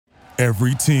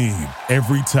Every team,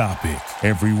 every topic,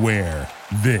 everywhere.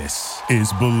 This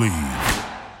is Believe.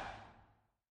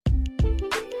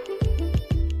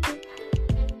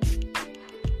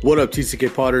 What up,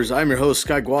 TCK Potters? I'm your host,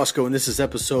 Sky Guasco, and this is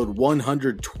episode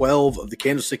 112 of the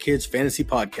Candlestick Kids Fantasy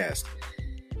Podcast.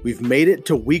 We've made it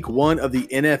to week one of the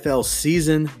NFL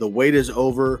season. The wait is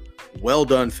over. Well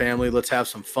done, family. Let's have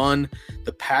some fun.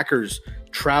 The Packers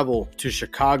travel to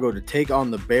Chicago to take on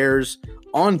the Bears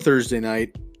on Thursday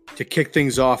night to kick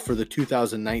things off for the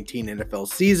 2019 NFL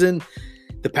season.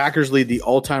 The Packers lead the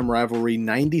all-time rivalry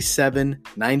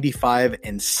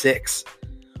 97-95-6.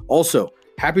 Also,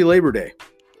 happy Labor Day.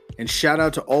 And shout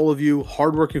out to all of you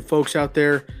hardworking folks out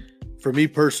there. For me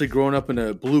personally, growing up in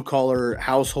a blue-collar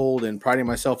household and priding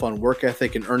myself on work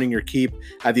ethic and earning your keep,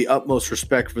 I have the utmost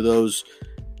respect for those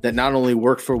that not only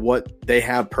work for what they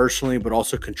have personally, but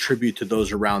also contribute to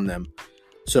those around them.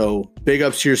 So big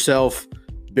ups to yourself.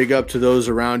 Big up to those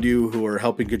around you who are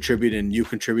helping contribute and you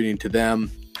contributing to them.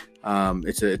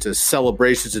 It's a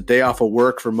celebration. It's a day off of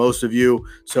work for most of you.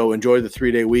 So enjoy the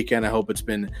 3-day weekend. I hope it's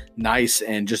been nice,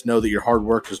 and just know that your hard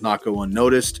work does not go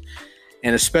unnoticed.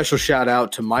 And a special shout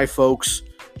out to my folks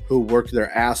who worked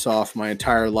their ass off my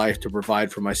entire life to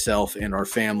provide for myself and our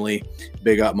family.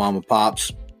 Big up, mom and pops.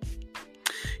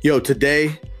 Yo,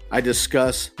 today I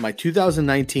discuss my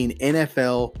 2019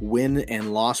 NFL win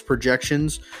and loss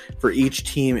projections for each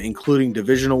team, including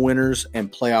divisional winners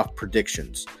and playoff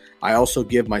predictions. I also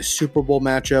give my Super Bowl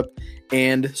matchup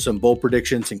and some bold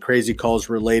predictions and crazy calls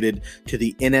related to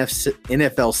the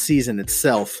NFL season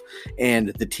itself and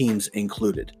the teams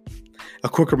included. A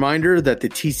quick reminder that the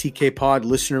TCK Pod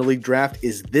Listener League Draft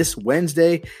is this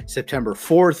Wednesday, September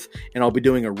 4th, and I'll be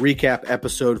doing a recap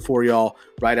episode for y'all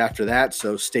right after that,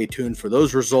 so stay tuned for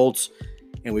those results.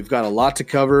 And we've got a lot to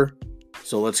cover,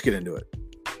 so let's get into it.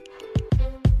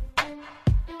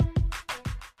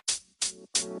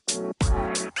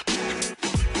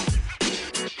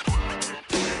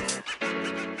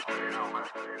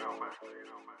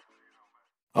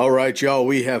 All right, y'all,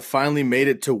 we have finally made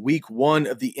it to week one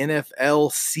of the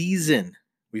NFL season.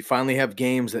 We finally have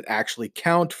games that actually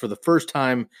count for the first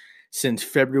time since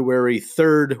February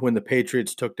 3rd when the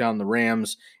Patriots took down the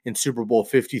Rams in Super Bowl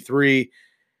 53.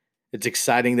 It's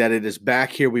exciting that it is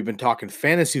back here. We've been talking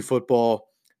fantasy football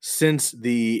since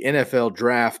the NFL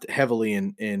draft heavily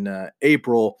in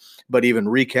April, but even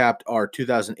recapped our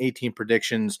 2018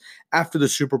 predictions after the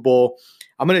Super Bowl.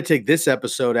 I'm going to take this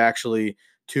episode actually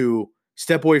to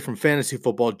step away from fantasy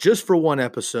football just for one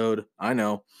episode. I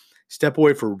know. Step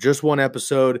away for just one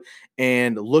episode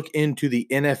and look into the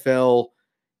NFL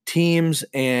teams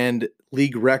and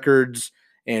league records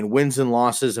and wins and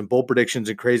losses and bold predictions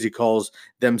and crazy calls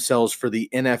themselves for the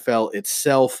NFL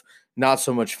itself. Not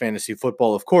so much fantasy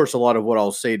football. Of course, a lot of what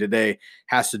I'll say today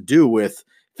has to do with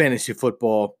fantasy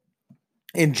football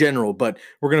in general, but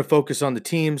we're going to focus on the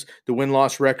teams, the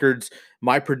win-loss records,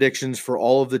 my predictions for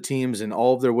all of the teams and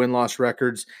all of their win-loss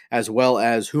records, as well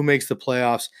as who makes the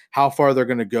playoffs, how far they're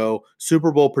going to go,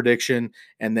 Super Bowl prediction,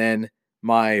 and then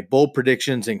my bold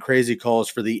predictions and crazy calls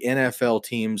for the NFL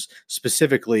teams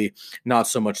specifically, not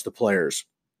so much the players.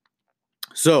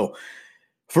 So,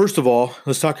 first of all,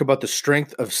 let's talk about the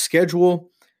strength of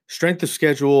schedule. Strength of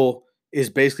schedule is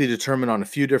basically determined on a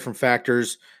few different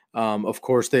factors. Of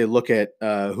course, they look at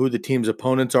who the team's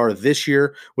opponents are this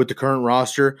year with the current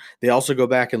roster. They also go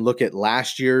back and look at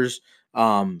last year's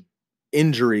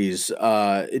injuries,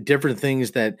 different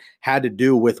things that had to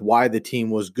do with why the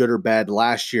team was good or bad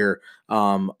last year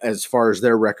as far as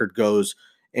their record goes,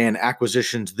 and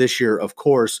acquisitions this year, of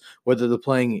course, whether they're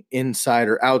playing inside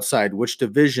or outside, which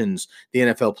divisions the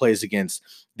NFL plays against.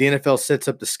 The NFL sets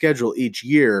up the schedule each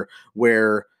year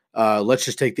where let's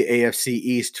just take the AFC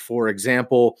East, for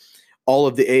example. All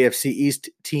of the AFC East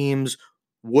teams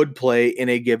would play in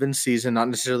a given season, not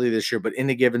necessarily this year, but in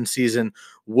a given season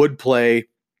would play,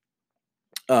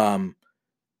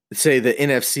 say, the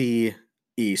NFC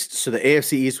East. So the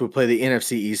AFC East would play the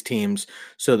NFC East teams.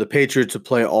 So the Patriots would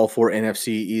play all 4 NFC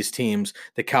East teams.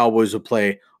 The Cowboys would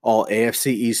play all AFC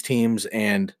East teams,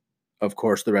 and of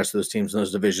course, the rest of those teams in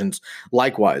those divisions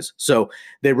likewise. So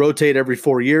they rotate every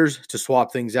 4 years to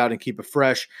swap things out and keep it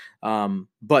fresh.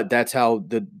 But that's how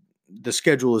the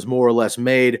schedule is more or less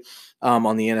made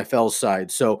on the NFL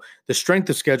side. So the strength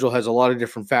of schedule has a lot of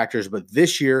different factors. But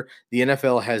this year, the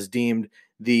NFL has deemed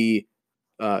the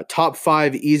top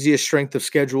 5 easiest strength of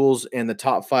schedules and the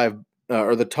top 5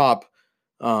 or the top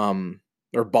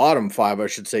or bottom 5, I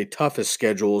should say, toughest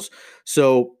schedules.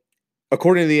 So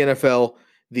according to the NFL,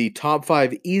 the top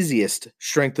 5 easiest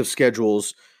strength of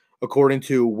schedules, according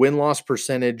to win-loss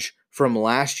percentage from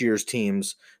last year's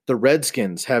teams, The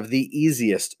Redskins have the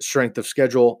easiest strength of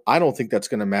schedule. I don't think that's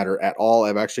going to matter at all.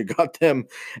 I've actually got them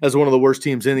as one of the worst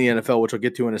teams in the NFL, which I'll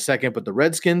get to in a second. But the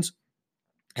Redskins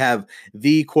have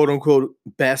the quote-unquote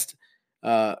best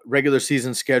regular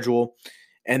season schedule.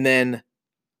 And then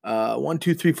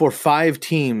 5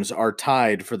 teams are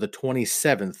tied for the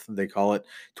 27th, they call it,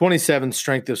 27th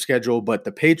strength of schedule. But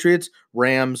the Patriots,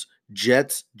 Rams,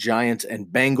 Jets, Giants, and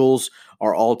Bengals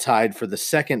are all tied for the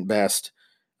second best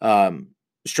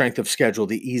strength of schedule,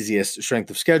 the easiest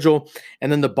strength of schedule.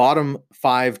 And then the bottom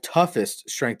 5 toughest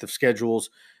strength of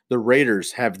schedules, the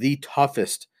Raiders have the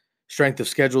toughest strength of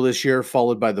schedule this year,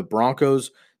 followed by the Broncos,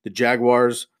 the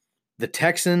Jaguars, the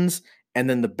Texans, and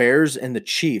then the Bears and the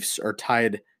Chiefs are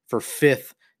tied for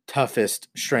 5th toughest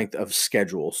strength of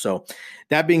schedule. So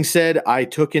that being said, I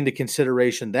took into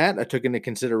consideration that. I took into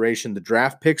consideration the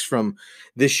draft picks from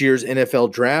this year's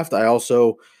NFL draft. I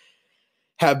also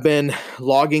have been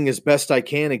logging as best I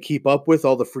can and keep up with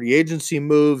all the free agency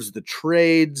moves, the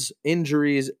trades,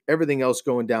 injuries, everything else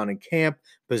going down in camp,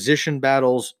 position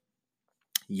battles,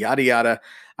 yada, yada.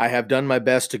 I have done my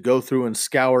best to go through and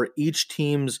scour each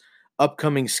team's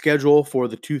upcoming schedule for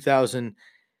the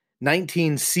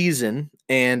 2019 season,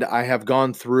 and I have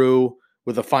gone through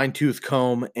with a fine-tooth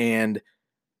comb and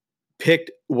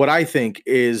picked what I think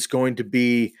is going to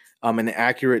be an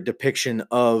accurate depiction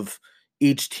of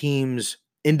each team's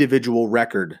individual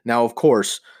record. Now, of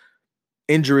course,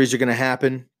 injuries are going to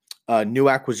happen. New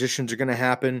acquisitions are going to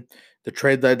happen. The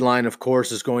trade deadline, of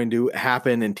course, is going to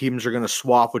happen, and teams are going to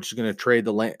swap, which is going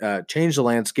to change the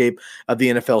landscape of the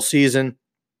NFL season.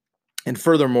 And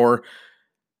furthermore,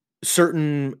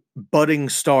 certain budding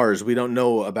stars we don't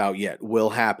know about yet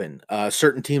will happen.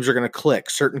 Certain teams are going to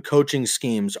click. Certain coaching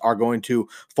schemes are going to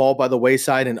fall by the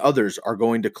wayside, and others are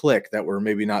going to click that we're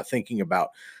maybe not thinking about.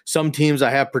 Some teams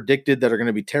I have predicted that are going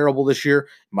to be terrible this year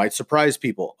might surprise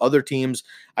people. Other teams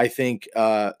I think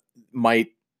might,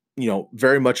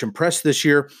 very much impress this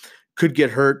year, could get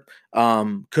hurt,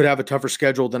 could have a tougher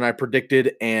schedule than I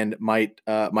predicted, and might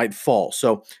fall.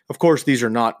 So, of course, these are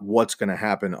not what's going to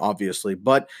happen, obviously,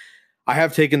 but I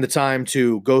have taken the time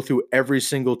to go through every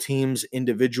single team's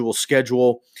individual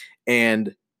schedule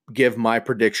and give my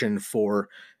prediction for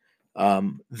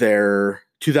their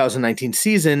 2019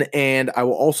 season, and I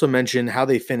will also mention how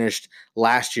they finished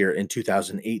last year in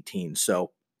 2018.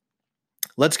 So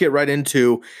let's get right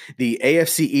into the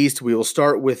AFC East. We will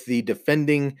start with the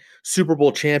defending Super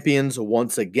Bowl champions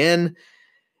once again.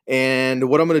 And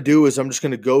what I'm going to do is I'm just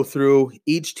going to go through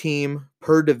each team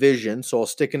per division. So I'll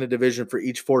stick in a division for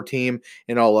each 4 team,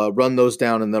 and I'll run those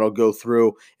down, and then I'll go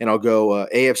through, and I'll go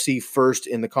AFC first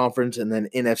in the conference, and then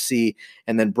NFC,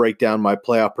 and then break down my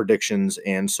playoff predictions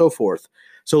and so forth.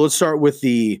 So let's start with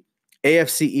the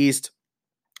AFC East.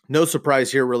 No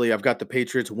surprise here, really. I've got the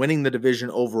Patriots winning the division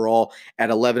overall at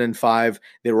 11-5.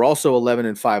 They were also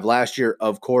 11-5 last year.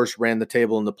 Of course, ran the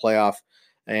table in the playoff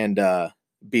and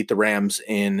beat the Rams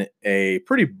in a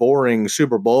pretty boring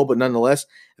Super Bowl, but nonetheless,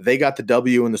 they got the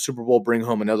W in the Super Bowl, bring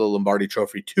home another Lombardi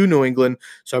trophy to New England.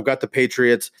 So I've got the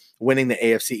Patriots winning the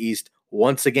AFC East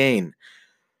once again.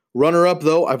 Runner-up,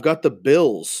 though, I've got the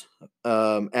Bills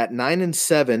at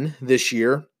 9-7 this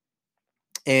year.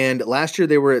 And last year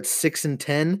they were at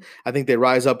 6-10. I think they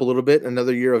rise up a little bit.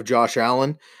 Another year of Josh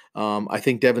Allen. I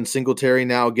think Devin Singletary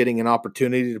now getting an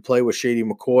opportunity to play with Shady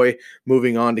McCoy,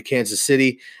 moving on to Kansas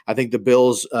City. I think the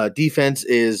Bills' defense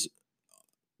is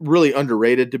really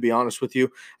underrated, to be honest with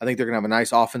you. I think they're going to have a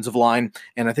nice offensive line,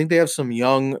 and I think they have some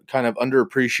young, kind of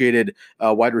underappreciated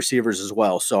wide receivers as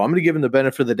well. So I'm going to give them the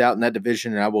benefit of the doubt in that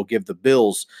division, and I will give the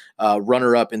Bills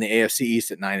runner-up in the AFC East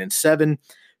at 9-7.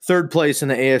 Third place in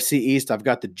the AFC East, I've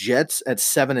got the Jets at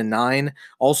 7-9,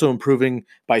 also improving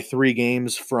by 3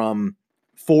 games from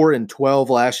 4-12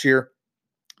 last year.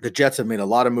 The Jets have made a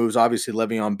lot of moves, obviously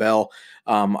Le'Veon Bell.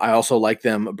 I also like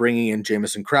them bringing in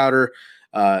Jamison Crowder.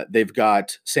 They've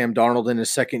got Sam Darnold in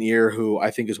his second year, who I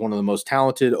think is one of the most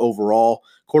talented overall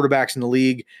quarterbacks in the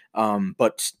league,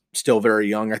 but still very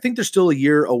young. I think they're still a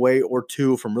year away or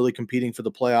 2 from really competing for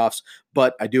the playoffs,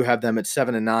 but I do have them at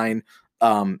 7-9.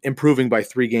 Improving by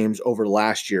 3 games over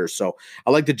last year. So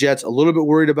I like the Jets. A little bit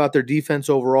worried about their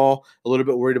defense overall, a little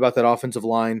bit worried about that offensive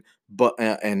line, but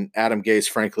and Adam Gase,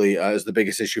 frankly, is the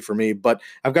biggest issue for me. But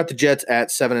I've got the Jets at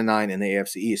 7-9 in the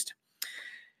AFC East.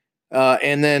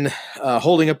 And then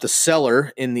holding up the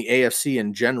cellar in the AFC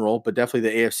in general, but definitely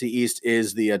the AFC East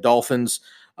is the Dolphins.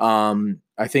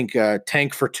 I think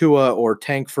tank for Tua or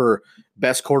tank for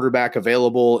best quarterback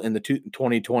available in the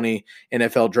 2020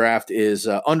 NFL draft is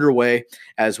underway,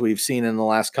 as we've seen in the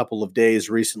last couple of days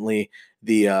recently.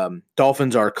 The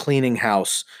Dolphins are cleaning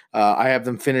house. I have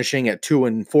them finishing at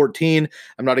 2-14.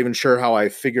 I'm not even sure how I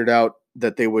figured out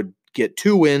that they would get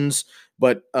 2 wins,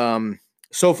 but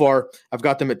so far I've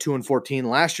got them at 2-14.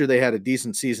 Last year they had a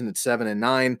decent season at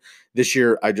 7-9. This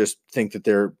year I just think that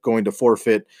they're going to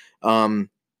forfeit.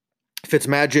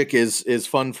 Fitzmagic is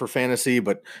fun for fantasy,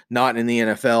 but not in the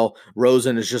NFL.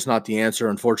 Rosen is just not the answer,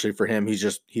 unfortunately for him.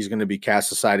 He's going to be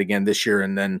cast aside again this year,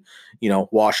 and then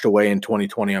washed away in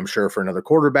 2020, I'm sure, for another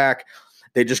quarterback.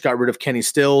 They just got rid of Kenny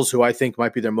Stills, who I think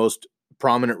might be their most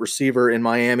prominent receiver in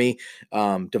Miami.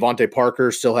 Devontae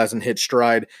Parker still hasn't hit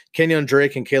stride. Kenyon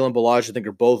Drake and Kalen Ballage, I think,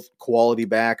 are both quality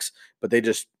backs, but they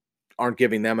just aren't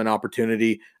giving them an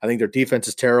opportunity. I think their defense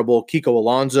is terrible. Kiko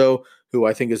Alonso, who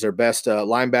I think is their best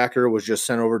linebacker, was just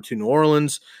sent over to New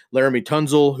Orleans. Laramie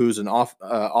Tunzel, who's an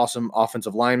awesome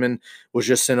offensive lineman, was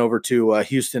just sent over to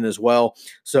Houston as well.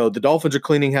 So the Dolphins are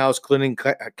cleaning house, cleaning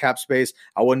cap space.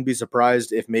 I wouldn't be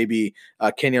surprised if maybe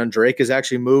Kenyon Drake is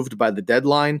actually moved by the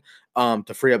deadline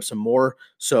to free up some more.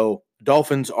 So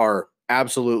Dolphins are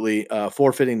absolutely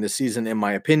forfeiting the season, in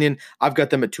my opinion. I've got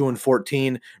them at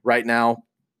 2-14 right now,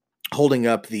 holding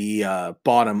up the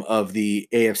bottom of the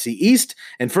AFC East,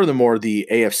 and furthermore, the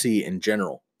AFC in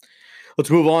general. Let's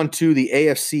move on to the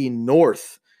AFC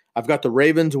North. I've got the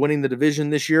Ravens winning the division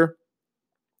this year,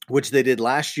 which they did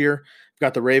last year. I've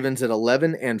got the Ravens at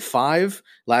 11-5.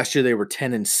 Last year they were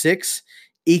 10-6,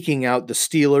 eking out the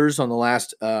Steelers on the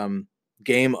last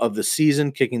game of the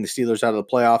season, kicking the Steelers out of the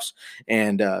playoffs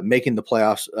and making the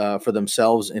playoffs for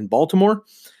themselves in Baltimore.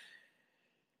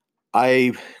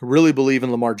 I really believe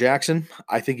in Lamar Jackson.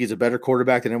 I think he's a better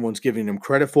quarterback than everyone's giving him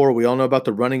credit for. We all know about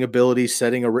the running ability,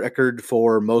 setting a record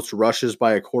for most rushes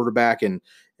by a quarterback and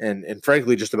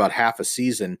frankly, just about half a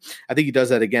season. I think he does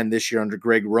that again this year under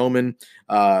Greg Roman.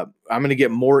 I'm going to get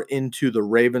more into the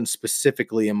Ravens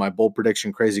specifically in my bold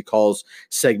prediction crazy calls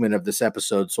segment of this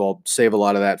episode, so I'll save a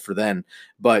lot of that for then.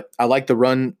 But I like the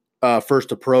run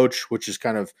first approach, which is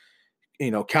kind of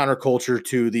counterculture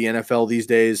to the NFL these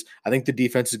days. I think the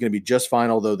defense is going to be just fine,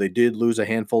 although they did lose a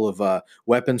handful of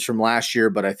weapons from last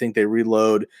year, but I think they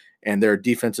reload and they're a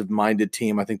defensive-minded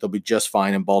team. I think they'll be just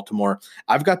fine in Baltimore.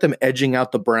 I've got them edging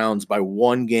out the Browns by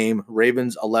 1 game.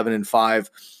 Ravens 11-5.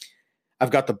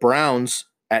 I've got the Browns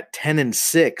at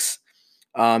 10-6.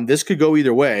 This could go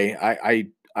either way.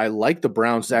 I like the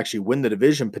Browns to actually win the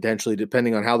division potentially,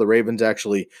 depending on how the Ravens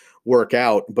actually work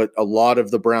out. But a lot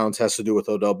of the Browns has to do with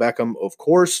Odell Beckham, of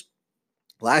course.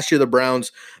 Last year, the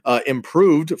Browns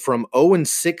improved from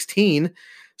 0-16,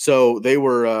 so they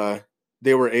were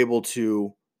able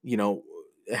to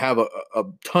have a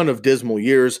ton of dismal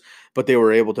years, but they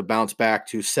were able to bounce back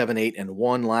to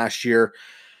 7-8-1 last year,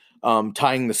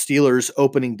 tying the Steelers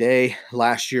opening day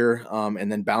last year,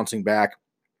 and then bouncing back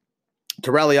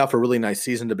to rally off a really nice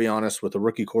season, to be honest, with a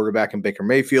rookie quarterback in Baker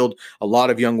Mayfield, a lot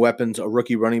of young weapons, a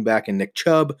rookie running back in Nick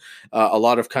Chubb, a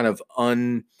lot of kind of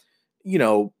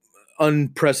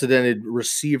unprecedented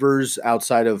receivers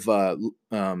outside of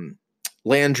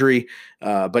Landry,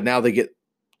 but now they get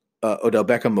Odell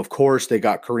Beckham, of course. They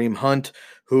got Kareem Hunt,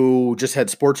 who just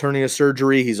had sports hernia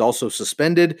surgery. He's also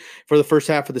suspended for the first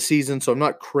half of the season, so I'm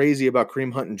not crazy about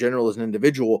Kareem Hunt in general as an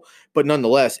individual, but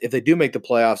nonetheless, if they do make the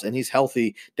playoffs and he's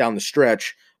healthy down the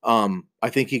stretch, I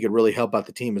think he could really help out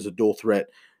the team as a dual threat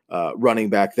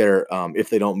running back there if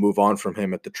they don't move on from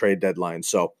him at the trade deadline.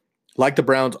 So, like the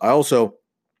Browns, I also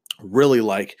really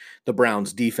like the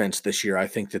Browns defense this year. I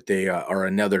think that they are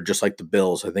another, just like the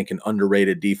Bills, I think an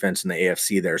underrated defense in the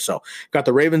AFC there. So got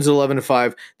the Ravens at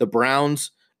 11-5, the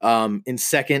Browns in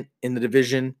second in the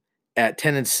division at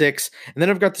 10-6. And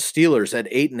then I've got the Steelers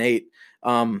at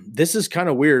 8-8. This is kind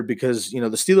of weird because, the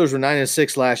Steelers were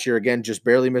 9-6 last year, again, just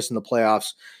barely missing the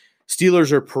playoffs.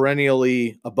 Steelers are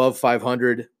perennially above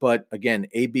 500, but again,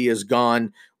 AB is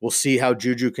gone. We'll see how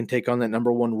Juju can take on that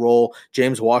number 1 role.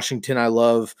 James Washington, I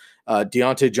love.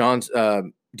 Deontay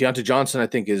Johnson, I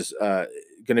think, is going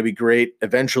to be great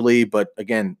eventually, but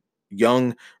again,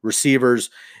 young receivers.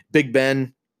 Big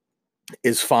Ben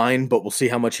is fine, but we'll see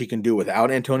how much he can do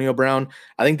without Antonio Brown.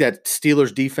 I think that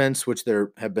Steelers defense, which they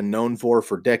have been known for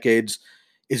decades,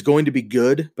 is going to be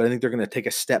good, but I think they're going to take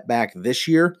a step back this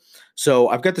year. So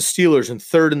I've got the Steelers in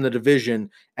third in the division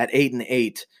at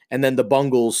 8-8, and then the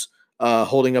Bungles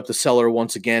holding up the cellar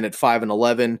once again at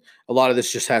 5-11. A lot of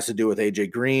this just has to do with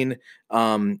AJ Green,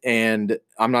 and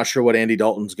I'm not sure what Andy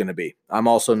Dalton's going to be. I'm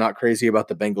also not crazy about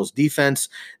the Bengals defense.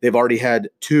 They've already had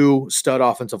 2 stud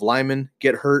offensive linemen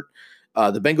get hurt.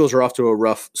 The Bengals are off to a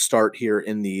rough start here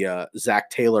in the Zach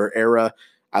Taylor era.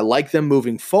 I like them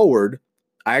moving forward.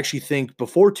 I actually think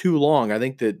before too long, I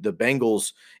think that the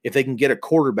Bengals, if they can get a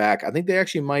quarterback, I think they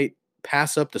actually might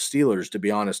pass up the Steelers, to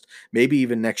be honest. Maybe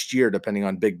even next year, depending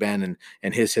on Big Ben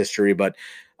and his history. But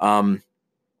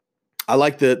I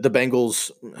like the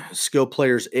Bengals skill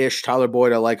players-ish. Tyler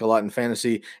Boyd I like a lot in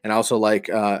fantasy, and I also like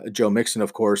Joe Mixon,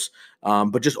 of course.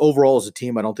 But just overall as a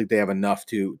team, I don't think they have enough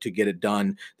to get it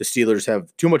done. The Steelers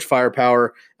have too much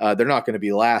firepower. They're not going to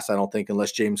be last, I don't think,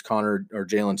 unless James Conner or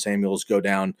Jalen Samuels go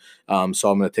down.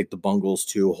 So I'm going to take the Bengals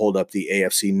to hold up the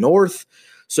AFC North.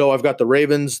 So I've got the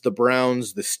Ravens, the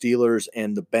Browns, the Steelers,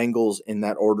 and the Bengals in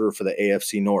that order for the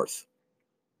AFC North.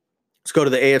 Let's go to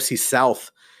the AFC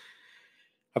South.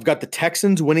 I've got the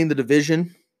Texans winning the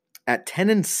division at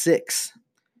 10-6.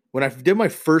 When I did my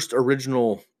first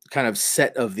original kind of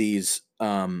set of these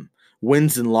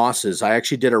wins and losses, I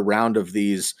actually did a round of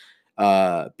these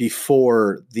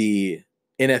before the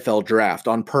NFL draft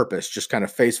on purpose, just kind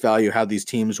of face value how these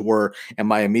teams were and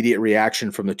my immediate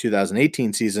reaction from the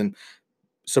 2018 season.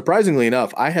 Surprisingly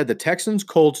enough, I had the Texans,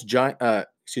 Colts,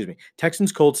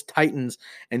 Texans, Colts, Titans,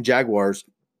 and Jaguars,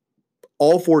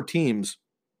 all four teams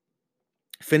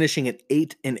finishing at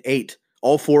 8-8,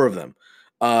 all four of them.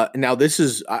 Now this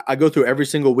is, I go through every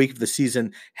single week of the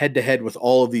season head to head with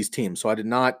all of these teams. So I did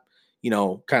not,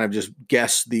 kind of just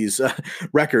guess these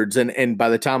records. And by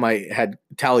the time I had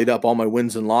tallied up all my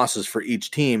wins and losses for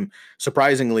each team,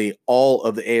 surprisingly, all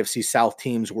of the AFC South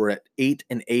teams were at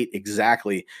 8-8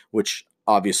 exactly, which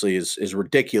obviously is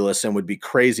ridiculous and would be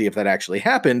crazy if that actually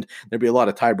happened. There'd be a lot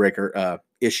of tiebreaker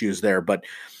issues there. But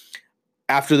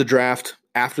after the draft,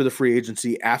 after the free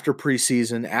agency, after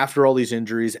preseason, after all these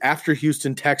injuries, after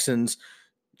Houston Texans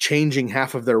changing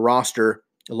half of their roster,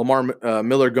 Lamar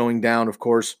Miller going down, of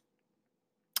course,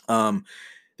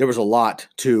 there was a lot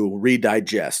to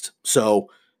redigest. So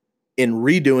in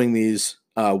redoing these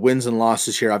wins and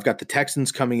losses here, I've got the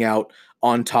Texans coming out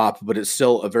on top, but it's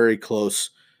still a very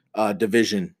close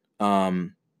division.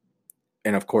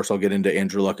 And of course, I'll get into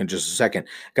Andrew Luck in just a second.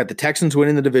 Got the Texans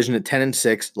winning the division at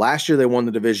 10-6. Last year, they won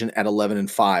the division at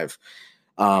 11-5.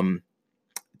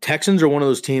 Texans are one of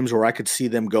those teams where I could see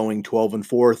them going 12-4,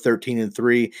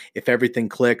 13-3 if everything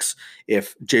clicks,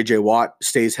 if J.J. Watt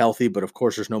stays healthy. But of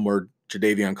course, there's no more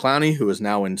Jadeveon Clowney, who is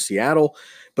now in Seattle.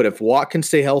 But if Watt can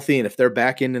stay healthy and if their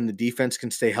back end and the defense can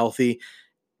stay healthy,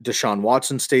 Deshaun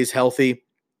Watson stays healthy,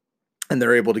 and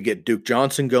they're able to get Duke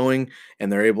Johnson going, and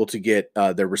they're able to get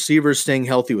their receivers staying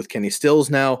healthy with Kenny Stills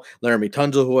now, Laramie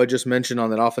Tunsil, who I just mentioned on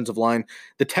that offensive line.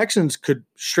 The Texans could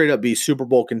straight up be Super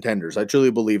Bowl contenders. I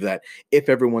truly believe that if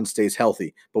everyone stays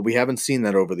healthy, but we haven't seen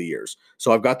that over the years.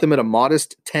 So I've got them at a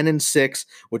modest 10-6,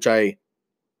 which I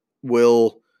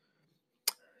will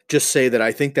just say that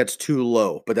I think that's too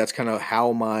low, but that's kind of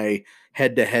how my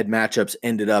head-to-head matchups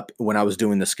ended up when I was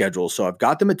doing the schedule. So I've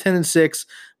got them at 10-6,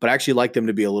 but I actually like them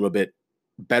to be a little bit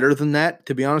better than that,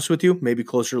 to be honest with you, maybe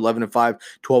closer to 11-5,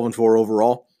 12-4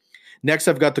 overall. Next,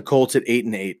 I've got the Colts at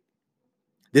 8-8.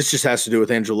 This just has to do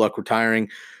with Andrew Luck retiring.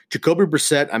 Jacoby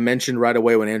Brissett, I mentioned right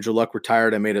away when Andrew Luck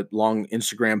retired. I made a long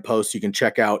Instagram post you can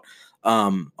check out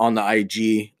on the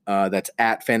IG. That's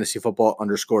at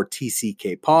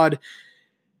fantasyfootball_TCK pod.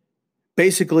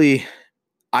 Basically,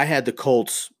 I had the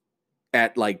Colts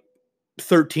at like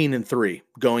 13-3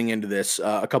 going into this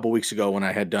a couple weeks ago when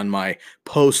I had done my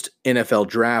post NFL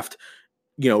draft,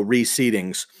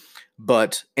 reseedings.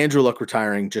 But Andrew Luck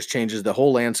retiring just changes the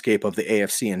whole landscape of the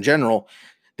AFC in general.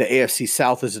 The AFC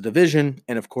South as a division,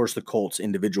 and of course the Colts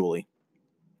individually.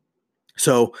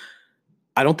 So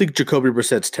I don't think Jacoby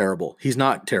Brissett's terrible. He's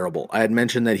not terrible. I had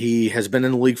mentioned that he has been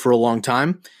in the league for a long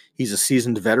time. He's a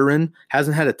seasoned veteran,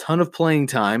 hasn't had a ton of playing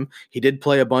time. He did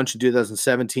play a bunch in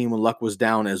 2017 when Luck was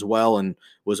down as well and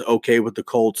was okay with the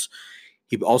Colts.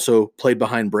 He also played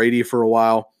behind Brady for a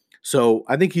while. So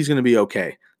I think he's going to be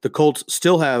okay. The Colts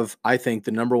still have, I think,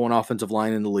 the number one offensive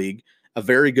line in the league, a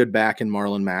very good back in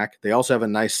Marlon Mack. They also have a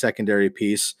nice secondary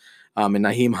piece in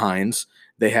Nyheim Hines.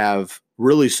 They have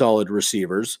really solid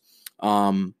receivers,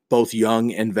 both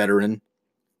young and veteran.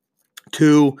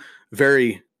 Two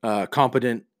very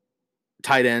competent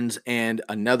tight ends, and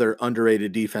another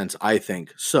underrated defense, I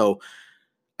think. So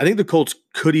I think the Colts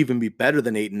could even be better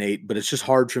than 8-8, but it's just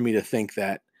hard for me to think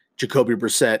that Jacoby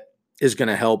Brissett is going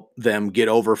to help them get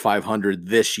over 500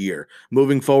 this year.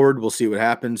 Moving forward, we'll see what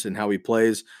happens and how he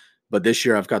plays. But this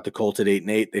year, I've got the Colts at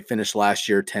 8-8. They finished last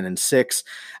year 10-6.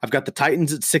 I've got the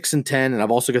Titans at 6-10, and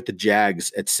I've also got the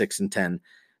Jags at 6-10.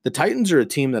 The Titans are a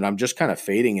team that I'm just kind of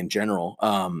fading in general.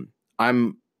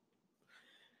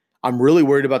 I'm really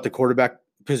worried about the quarterback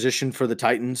position for the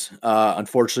Titans.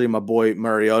 Unfortunately, my boy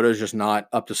Mariota is just not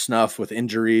up to snuff with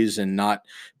injuries and not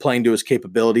playing to his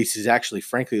capabilities. He's actually,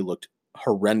 frankly, looked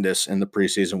horrendous in the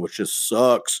preseason, which just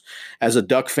sucks. As a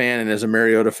Duck fan and as a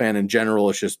Mariota fan in general,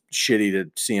 it's just shitty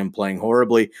to see him playing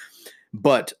horribly.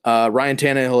 But Ryan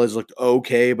Tannehill has looked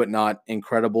okay, but not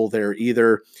incredible there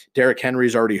either. Derrick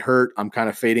Henry's already hurt. I'm kind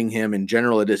of fading him in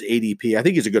general at his ADP. I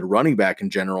think he's a good running back in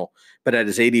general, but at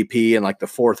his ADP in like the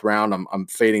fourth round, I'm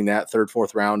fading that third,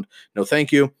 fourth round. No,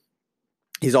 thank you.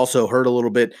 He's also hurt a little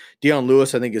bit. Dion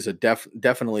Lewis, I think, is a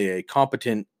definitely a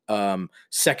competent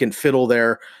second fiddle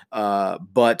there,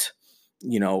 but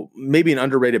maybe an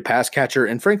underrated pass catcher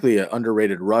and frankly an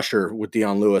underrated rusher with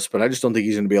Dion Lewis, but I just don't think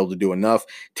he's going to be able to do enough.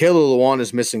 Taylor Lewan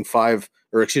is missing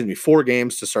 4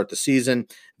 games to start the season.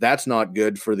 That's not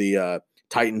good for the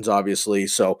Titans, obviously.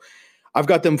 So I've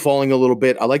got them falling a little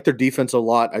bit. I like their defense a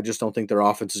lot. I just don't think their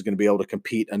offense is going to be able to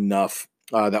compete enough.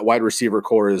 That wide receiver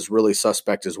core is really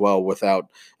suspect as well without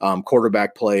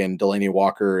quarterback play, and Delaney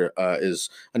Walker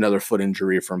is another foot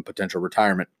injury from potential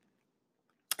retirement.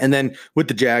 And then with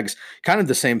the Jags, kind of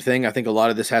the same thing. I think a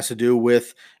lot of this has to do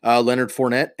with Leonard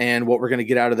Fournette and what we're going to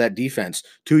get out of that defense.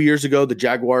 2 years ago, the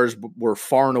Jaguars were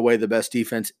far and away the best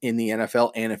defense in the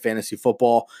NFL and in fantasy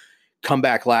football. Come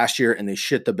back last year and they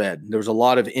shit the bed. There was a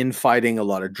lot of infighting, a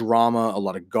lot of drama, a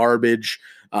lot of garbage,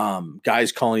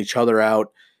 guys calling each other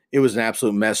out. It was an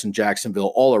absolute mess in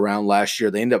Jacksonville all around last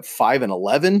year. They ended up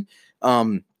 5-11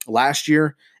 last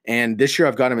year. And this year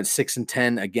I've got him at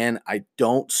 6-10. Again, I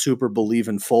don't super believe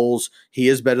in Foles. He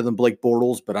is better than Blake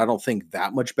Bortles, but I don't think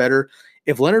that much better.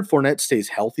 If Leonard Fournette stays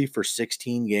healthy for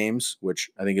 16 games,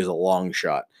 which I think is a long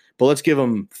shot, but let's give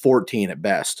him 14 at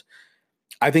best,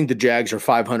 I think the Jags are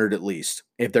 500 at least.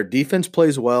 If their defense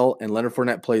plays well and Leonard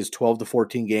Fournette plays 12 to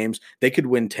 14 games, they could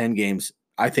win 10 games,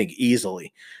 I think,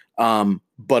 easily.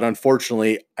 But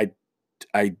unfortunately,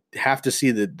 I have to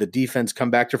see the defense come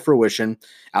back to fruition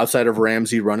outside of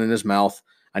Ramsey running his mouth.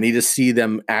 I need to see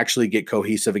them actually get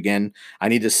cohesive again. I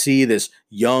need to see this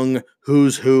young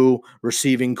who's who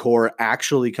receiving core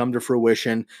actually come to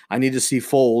fruition. I need to see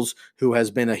Foles, who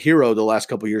has been a hero the last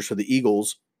couple of years for the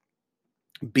Eagles,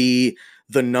 be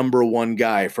the number one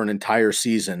guy for an entire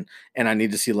season, and I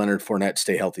need to see Leonard Fournette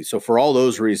stay healthy. So for all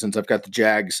those reasons, I've got the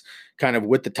Jags kind of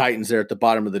with the Titans there at the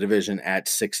bottom of the division at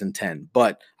 6-10.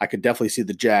 But I could definitely see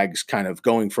the Jags kind of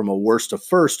going from a worst to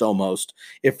first almost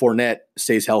if Fournette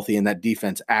stays healthy and that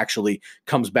defense actually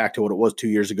comes back to what it was 2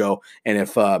 years ago, and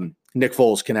if Nick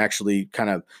Foles can actually kind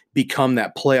of become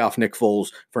that playoff Nick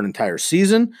Foles for an entire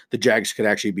season, the Jags could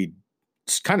actually be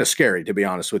kind of scary, to be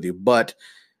honest with you. But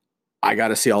I got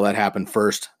to see all that happen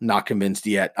first. Not convinced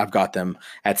yet. I've got them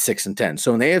at 6-10.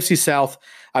 So in the AFC South,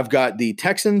 I've got the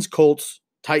Texans, Colts,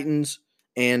 Titans,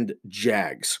 and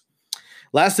Jags.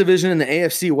 Last division in the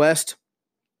AFC West,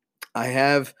 I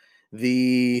have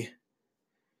the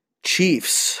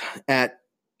Chiefs at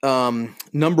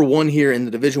number one here in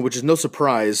the division, which is no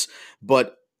surprise.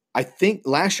 But I think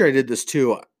last year I did this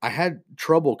too. I had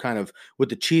trouble kind of with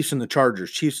the Chiefs and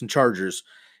Chargers.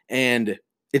 And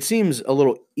it seems a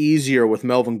little easier with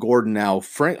Melvin Gordon now.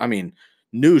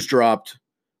 News dropped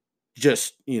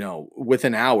just,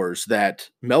 within hours that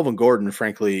Melvin Gordon,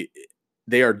 frankly,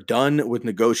 they are done with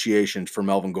negotiations for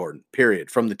Melvin Gordon,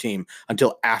 period, from the team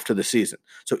until after the season.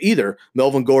 So either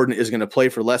Melvin Gordon is going to play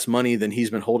for less money than he's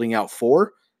been holding out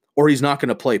for, or he's not going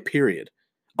to play, period,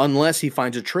 unless he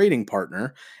finds a trading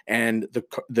partner, and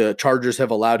the Chargers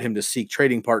have allowed him to seek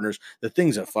trading partners. The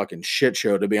thing's a fucking shit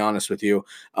show, to be honest with you.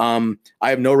 I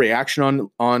have no reaction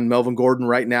on Melvin Gordon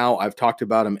right now. I've talked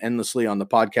about him endlessly on the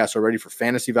podcast already for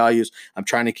fantasy values. I'm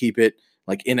trying to keep it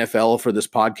like NFL for this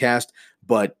podcast,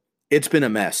 but it's been a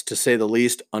mess, to say the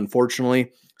least,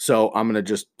 unfortunately. So I'm going to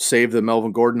just save the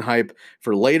Melvin Gordon hype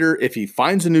for later. If he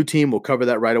finds a new team, we'll cover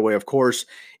that right away, of course.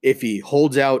 If he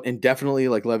holds out indefinitely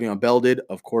like Le'Veon Bell did,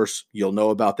 of course, you'll know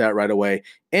about that right away.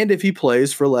 And if he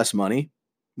plays for less money,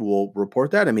 we'll report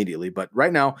that immediately. But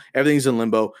right now, everything's in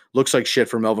limbo. Looks like shit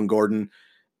for Melvin Gordon.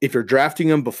 If you're drafting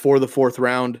him before the fourth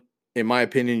round, in my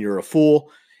opinion, you're a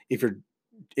fool. If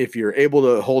you're able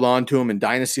to hold on to him in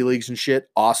dynasty leagues and shit,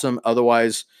 awesome.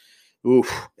 Otherwise,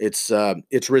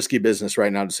 it's risky business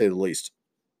right now, to say the least.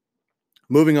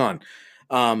 Moving on.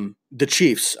 The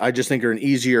Chiefs, I just think, are an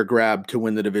easier grab to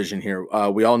win the division here.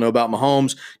 We all know about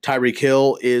Mahomes. Tyreek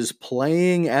Hill is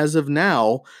playing as of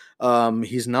now.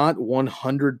 He's not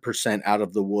 100% out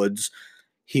of the woods.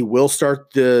 He will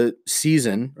start the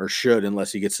season, or should,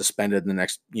 unless he gets suspended in the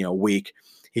next week.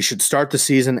 He should start the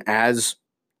season as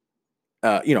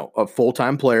a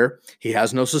full-time player. He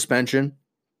has no suspension.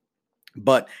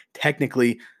 But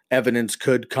technically, evidence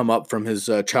could come up from his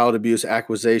child abuse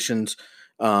accusations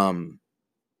from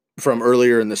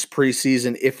earlier in this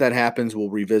preseason. If that happens, we'll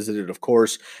revisit it, of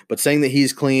course. But saying that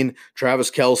he's clean, Travis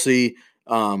Kelce,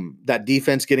 That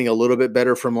defense getting a little bit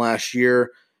better from last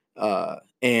year,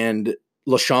 and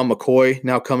LaShawn McCoy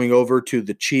now coming over to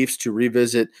the Chiefs to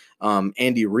revisit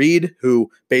Andy Reid,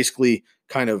 who basically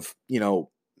kind of,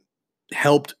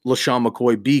 helped LaShawn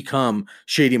McCoy become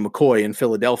Shady McCoy in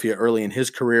Philadelphia early in his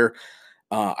career.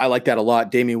 I like that a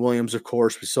lot. Damian Williams, of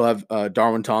course. We still have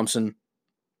Darwin Thompson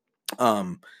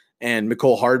and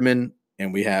Mecole Hardman,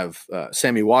 and we have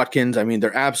Sammy Watkins. I mean,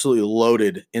 they're absolutely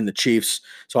loaded in the Chiefs,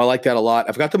 so I like that a lot.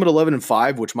 I've got them at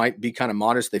 11-5, which might be kind of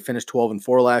modest. They finished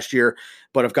 12-4 last year,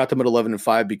 but I've got them at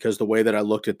 11-5 because the way that I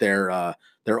looked at their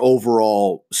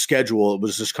overall schedule, it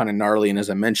was just kind of gnarly. And as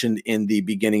I mentioned in the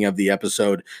beginning of the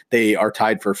episode, they are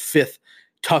tied for 5th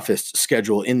toughest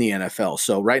schedule in the NFL.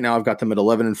 So right now I've got them at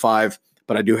 11-5,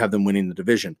 but I do have them winning the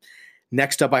division.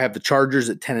 Next up, I have the Chargers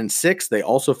at 10-6. They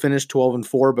also finished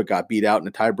 12-4, but got beat out in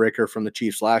a tiebreaker from the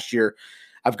Chiefs last year.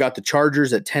 I've got the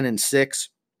Chargers at 10-6.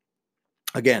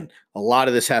 Again, a lot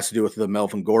of this has to do with the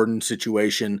Melvin Gordon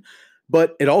situation,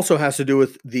 but it also has to do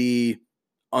with the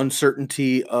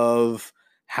uncertainty of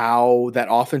how that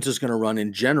offense is going to run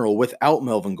in general without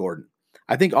Melvin Gordon.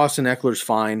 I think Austin Eckler's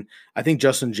fine. I think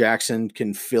Justin Jackson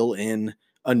can fill in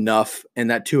enough, and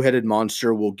that two-headed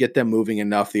monster will get them moving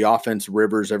enough. The offense,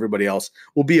 Rivers, everybody else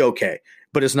will be okay,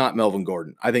 but it's not Melvin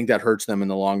Gordon. I think that hurts them in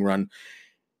the long run.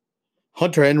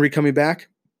 Hunter Henry coming back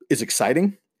is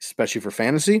exciting, especially for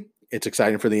fantasy. It's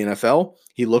exciting for the NFL.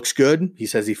 He looks good. He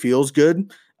says he feels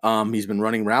good. He's been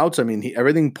running routes. I mean,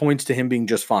 everything points to him being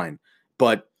just fine,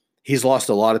 but he's lost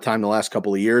a lot of time the last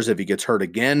couple of years. If he gets hurt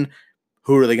again,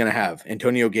 who are they going to have?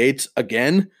 Antonio Gates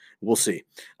again? We'll see.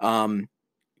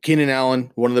 Keenan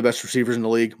Allen, one of the best receivers in the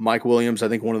league. Mike Williams, I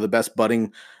think one of the best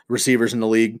budding receivers in the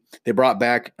league. They brought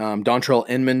back Dontrell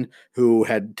Inman, who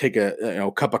had taken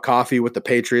a cup of coffee with the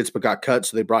Patriots but got cut,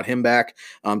 so they brought him back.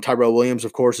 Tyrell Williams,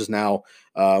 of course, is now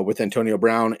with Antonio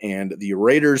Brown and the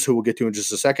Raiders, who we'll get to in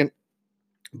just a second.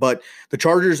 But the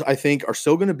Chargers, I think, are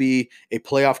still going to be a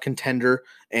playoff contender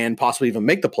and possibly even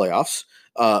make the playoffs.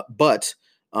 But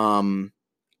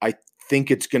I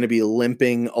think it's going to be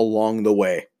limping along the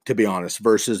way, to be honest,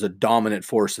 versus a dominant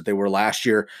force that they were last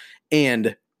year.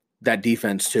 And that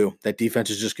defense too. That defense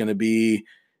is just going to be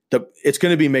it's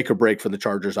going to be make or break for the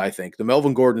Chargers, I think. The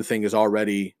Melvin Gordon thing is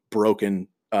already broken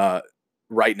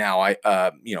right now,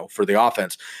 for the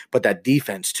offense. But that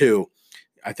defense too,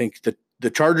 I think the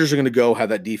Chargers are going to go how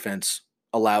that defense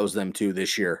allows them to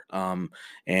this year.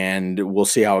 And we'll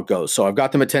see how it goes. So I've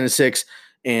got them at 10-6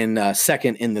 and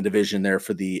second in the division there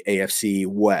for the AFC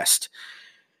West.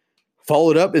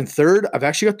 Followed up in third, I've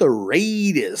actually got the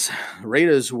Raiders.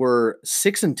 Raiders were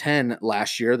 6-10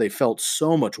 last year. They felt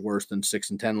so much worse than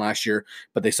 6-10 last year,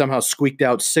 but they somehow squeaked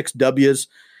out 6 W's.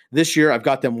 This year, I've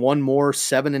got them one more,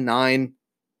 7-9.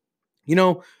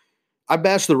 I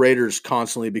bash the Raiders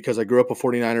constantly because I grew up a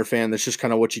 49er fan. That's just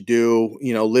kind of what you do,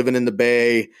 living in the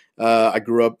Bay. I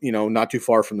grew up, not too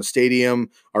far from the stadium.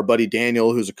 Our buddy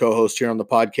Daniel, who's a co-host here on the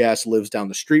podcast, lives down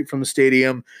the street from the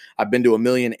stadium. I've been to a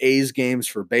million A's games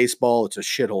for baseball. It's a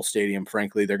shithole stadium,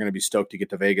 frankly. They're going to be stoked to get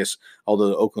to Vegas, although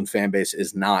the Oakland fan base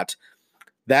is not.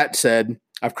 That said,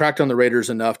 I've cracked on the Raiders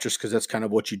enough just because that's kind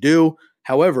of what you do.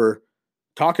 However,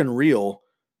 talking real,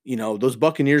 those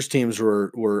Buccaneers teams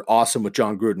were awesome with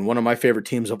John Gruden. One of my favorite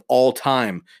teams of all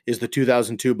time is the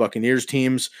 2002 Buccaneers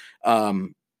teams,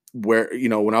 where,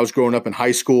 when I was growing up in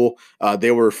high school,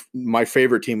 they were my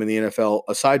favorite team in the NFL,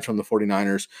 aside from the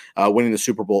 49ers, winning the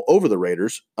Super Bowl over the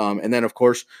Raiders. And then, of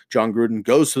course, John Gruden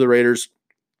goes to the Raiders.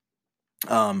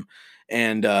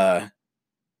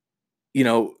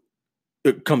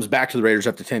 It comes back to the Raiders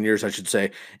after 10 years, I should say.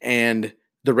 And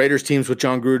the Raiders teams with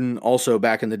John Gruden also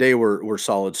back in the day were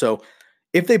solid. So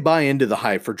if they buy into the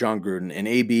hype for John Gruden and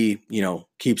AB,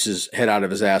 keeps his head out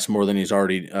of his ass more than he's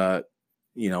already,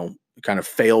 kind of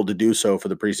failed to do so for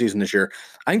the preseason this year,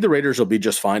 I think the Raiders will be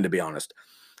just fine, to be honest.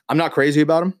 I'm not crazy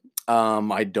about them.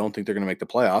 I don't think they're going to make the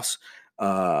playoffs.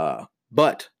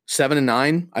 But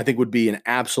 7-9, I think would be an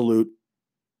absolute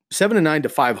 7-9 to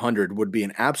 500 would be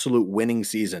an absolute winning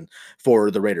season for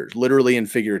the Raiders, literally and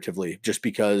figuratively, just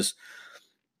because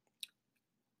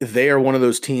they are one of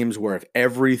those teams where if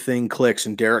everything clicks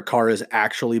and Derek Carr is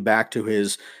actually back to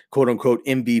his quote-unquote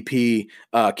MVP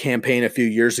campaign a few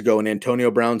years ago, and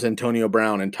Antonio Brown's Antonio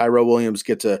Brown, and Tyrell Williams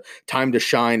gets a time to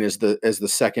shine as the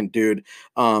second dude,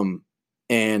 and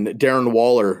Darren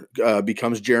Waller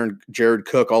becomes Jared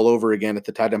Cook all over again at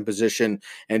the tight end position,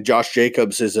 and Josh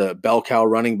Jacobs is a bell cow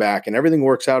running back, and everything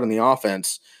works out in the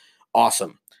offense,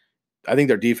 awesome. I think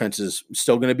their defense is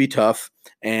still going to be tough,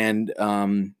 and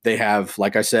they have,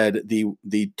 like I said,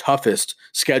 the toughest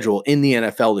schedule in the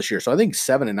NFL this year. So I think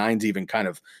 7-9 is even kind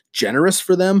of generous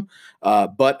for them.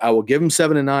 But I will give them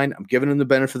 7-9. I'm giving them the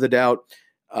benefit of the doubt.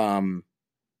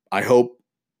 I hope.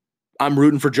 I'm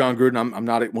rooting for John Gruden. I'm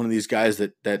not one of these guys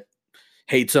that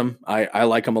hates him. I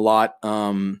like him a lot.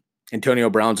 Antonio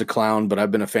Brown's a clown, but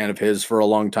I've been a fan of his for a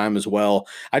long time as well.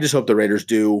 I just hope the Raiders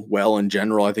do well in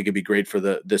general. I think it'd be great for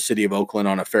the city of Oakland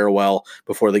on a farewell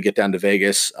before they get down to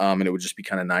Vegas, and it would just be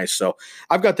kind of nice. So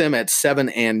I've got them at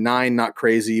 7-9, not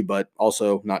crazy, but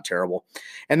also not terrible.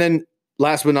 And then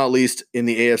last but not least, in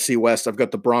the AFC West, I've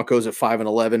got the Broncos at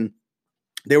 5-11.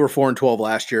 They were 4-12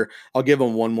 last year. I'll give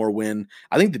them one more win.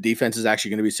 I think the defense is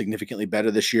actually going to be significantly better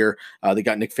this year. They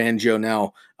got Nick Fangio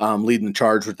now leading the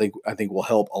charge, which I think will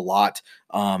help a lot.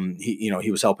 He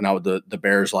was helping out with the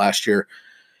Bears last year.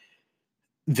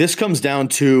 This comes down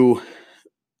to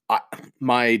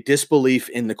my disbelief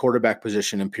in the quarterback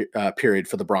position and period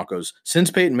for the Broncos. Since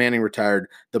Peyton Manning retired,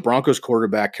 the Broncos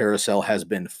quarterback carousel has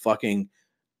been fucking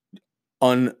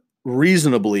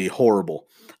unreasonably horrible.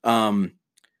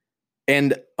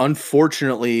 And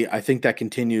unfortunately, I think that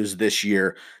continues this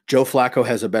year. Joe Flacco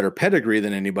has a better pedigree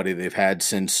than anybody they've had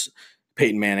since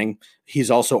Peyton Manning. He's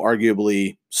also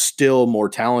arguably still more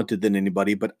talented than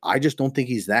anybody, but I just don't think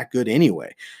he's that good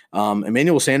anyway.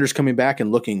 Emmanuel Sanders coming back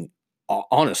and looking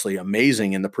honestly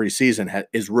amazing in the preseason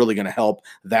is really going to help.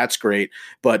 That's great.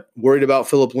 But worried about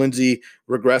Phillip Lindsay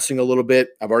regressing a little bit.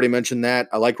 I've already mentioned that.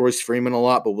 I like Royce Freeman a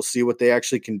lot, but we'll see what they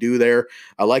actually can do there.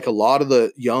 I like a lot of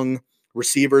the young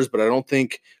receivers, but I don't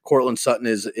think Cortland Sutton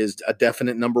is a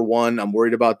definite number one. I'm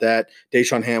worried about that.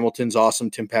 Deshaun Hamilton's awesome.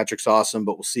 Tim Patrick's awesome,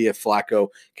 but we'll see if Flacco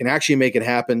can actually make it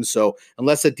happen. So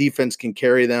unless the defense can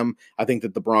carry them, I think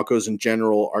that the Broncos in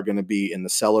general are going to be in the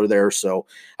cellar there. So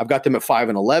I've got them at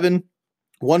 5-11,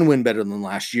 one win better than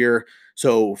last year.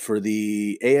 So for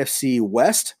the AFC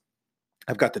West,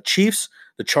 I've got the Chiefs,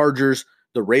 the Chargers,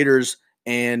 the Raiders,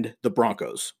 and the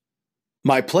Broncos.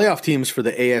 My playoff teams for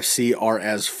the AFC are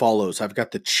as follows. I've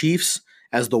got the Chiefs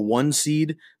as the 1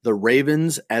 seed, the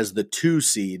Ravens as the 2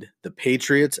 seed, the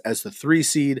Patriots as the 3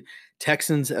 seed,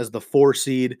 Texans as the 4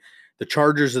 seed, the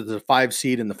Chargers as the 5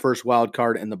 seed in the first wild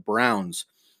card, and the Browns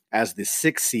as the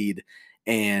 6 seed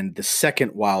and the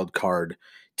second wild card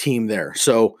team there.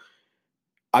 So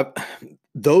that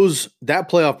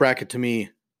playoff bracket to me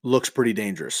looks pretty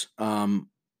dangerous.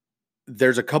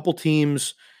 There's a couple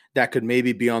teams that could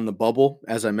maybe be on the bubble,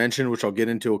 as I mentioned, which I'll get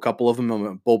into a couple of them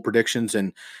on bold predictions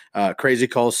and crazy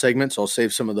calls segments. So I'll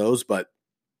save some of those, but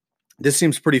this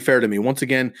seems pretty fair to me. Once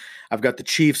again, I've got the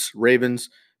Chiefs, Ravens,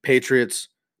 Patriots,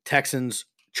 Texans,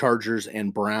 Chargers,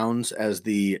 and Browns as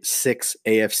the 6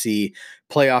 AFC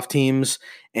playoff teams.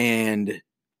 And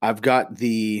I've got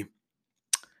the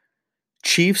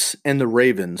Chiefs and the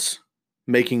Ravens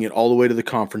making it all the way to the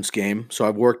conference game. So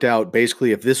I've worked out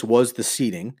basically if this was the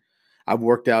seeding, I've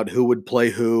worked out who would play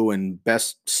who and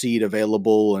best seed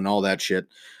available and all that shit.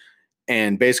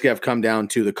 And basically I've come down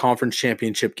to the conference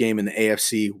championship game in the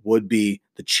AFC would be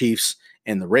the Chiefs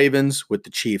and the Ravens, with the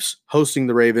Chiefs hosting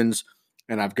the Ravens.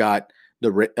 And I've got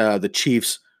the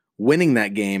Chiefs winning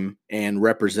that game and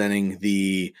representing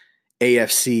the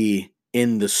AFC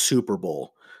in the Super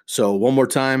Bowl. So one more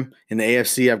time, in the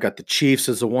AFC, I've got the Chiefs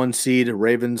as the 1 seed,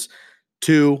 Ravens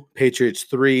 2, Patriots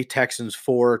 3, Texans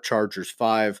 4, Chargers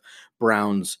 5,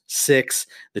 Browns 6,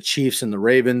 the Chiefs and the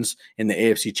Ravens in the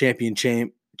AFC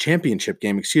championship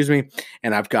game,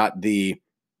 and I've got the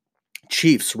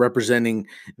Chiefs representing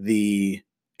the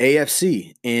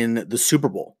AFC in the Super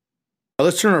Bowl. Now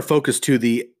let's turn our focus to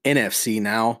the NFC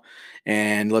now,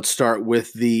 and let's start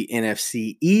with the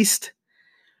NFC East.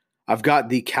 I've got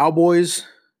the Cowboys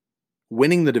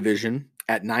winning the division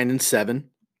at 9-7.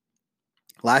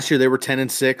 Last year they were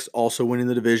 10-6, also winning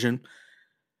the division.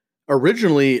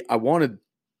 Originally, I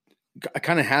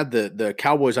kind of had the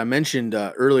Cowboys. I mentioned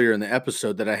earlier in the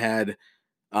episode that I had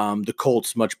the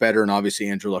Colts much better, and obviously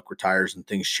Andrew Luck retires and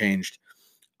things changed.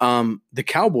 The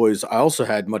Cowboys I also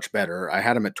had much better. I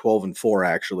had them at 12-4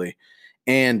 actually,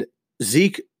 and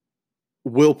Zeke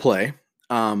will play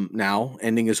now,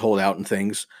 ending his holdout and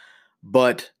things,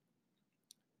 but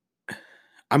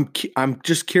I'm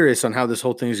just curious on how this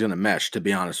whole thing is going to mesh, to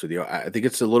be honest with you. I think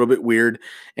it's a little bit weird,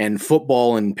 and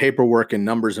football and paperwork and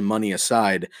numbers and money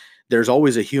aside, there's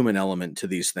always a human element to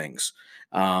these things.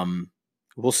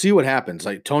 We'll see what happens.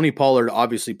 Like Tony Pollard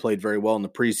obviously played very well in the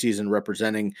preseason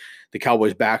representing the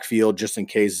Cowboys backfield, just in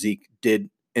case Zeke did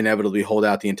inevitably hold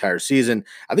out the entire season.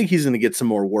 I think he's going to get some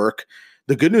more work.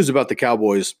 The good news about the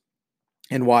Cowboys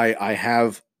and why I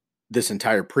have this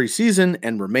entire preseason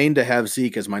and remain to have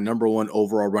Zeke as my number one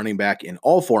overall running back in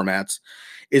all formats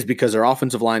is because their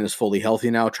offensive line is fully healthy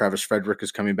now. Travis Frederick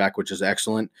is coming back, which is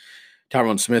excellent.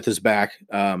 Tyron Smith is back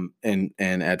and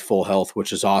at full health,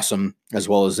 which is awesome, as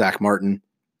well as Zach Martin.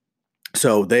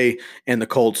 So they and the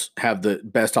Colts have the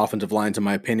best offensive lines, in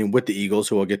my opinion, with the Eagles,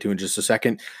 who I'll get to in just a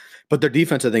second. But their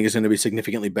defense, I think, is going to be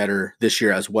significantly better this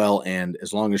year as well. And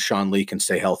as long as Sean Lee can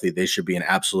stay healthy, they should be an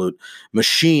absolute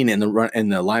machine in the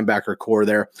linebacker core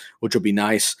there, which will be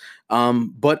nice.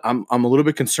 But I'm a little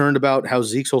bit concerned about how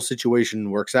Zeke's whole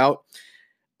situation works out.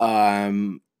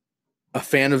 I'm a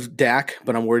fan of Dak,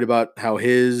 but I'm worried about how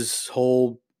his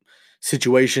whole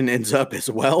situation ends up as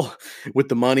well with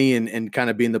the money and kind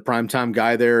of being the primetime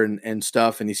guy there and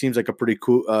stuff. And he seems like a pretty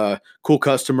cool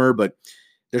customer, but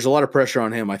there's a lot of pressure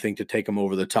on him, I think, to take him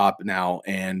over the top now,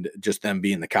 and just them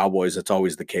being the Cowboys, that's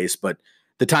always the case. But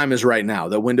the time is right now.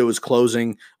 The window is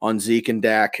closing on Zeke and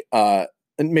Dak, and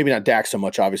maybe not Dak so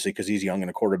much, obviously, because he's young and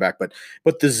a quarterback,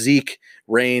 but the Zeke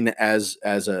reign as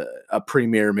a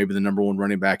premier, maybe the number one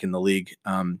running back in the league,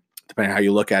 depending on how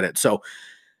you look at it. So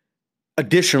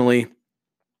additionally,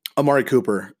 Amari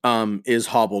Cooper is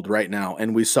hobbled right now,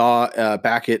 and we saw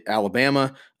back at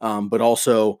Alabama, but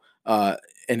also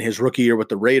in his rookie year with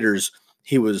the Raiders,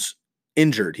 he was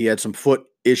injured. He had some foot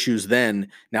issues then.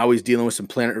 Now he's dealing with some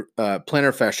plantar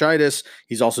fasciitis.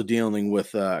 He's also dealing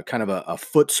with kind of a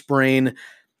foot sprain.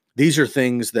 These are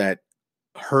things that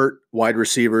hurt wide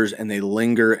receivers, and they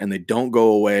linger and they don't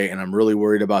go away. And I'm really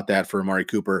worried about that for Amari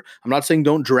Cooper. I'm not saying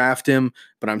don't draft him,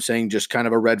 but I'm saying just kind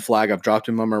of a red flag. I've dropped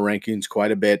him on my rankings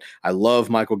quite a bit. I love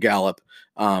Michael Gallup.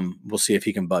 We'll see if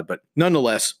he can bud, but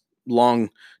nonetheless, long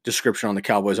description on the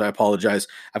Cowboys. I apologize.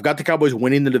 I've got the Cowboys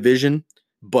winning the division,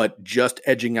 but just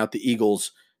edging out the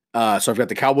Eagles. So I've got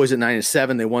the Cowboys at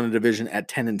 9-7. They won the division at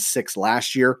 10-6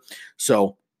 last year.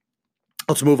 So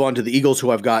let's move on to the Eagles,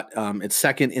 who I've got at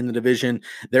second in the division.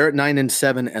 They're at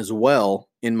 9-7 as well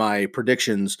in my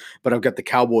predictions, but I've got the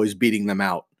Cowboys beating them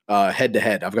out head to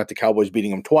head. I've got the Cowboys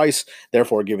beating them twice,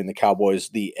 therefore giving the Cowboys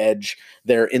the edge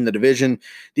there in the division.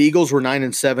 The Eagles were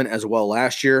 9-7 as well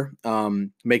last year,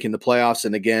 making the playoffs,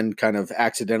 and again, kind of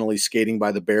accidentally skating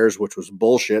by the Bears, which was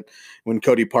bullshit when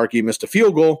Cody Parkey missed a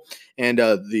field goal, and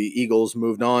the Eagles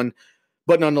moved on.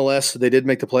 But nonetheless, they did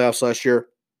make the playoffs last year.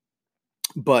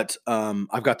 But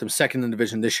I've got them second in the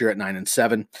division this year at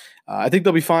 9-7. I think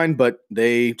they'll be fine, but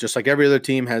they, just like every other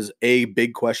team, has a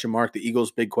big question mark. The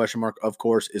Eagles' big question mark, of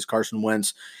course, is Carson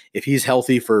Wentz. If he's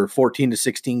healthy for 14 to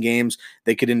 16 games,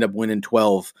 they could end up winning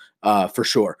 12 for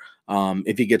sure.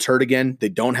 If he gets hurt again, they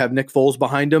don't have Nick Foles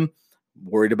behind him.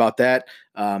 Worried about that.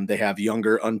 They have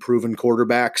younger, unproven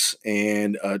quarterbacks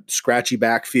and a scratchy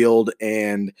backfield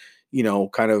and,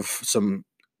 kind of some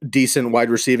decent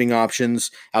wide receiving options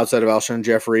outside of Alshon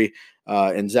Jeffrey,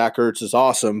 and Zach Ertz is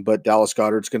awesome, but Dallas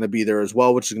Goedert's going to be there as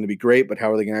well, which is going to be great. But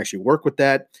how are they going to actually work with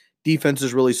that? Defense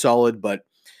is really solid, but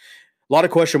a lot of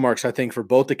question marks, I think, for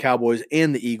both the Cowboys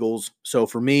and the Eagles. So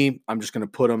for me, I'm just going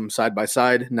to put them side by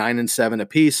side, 9-7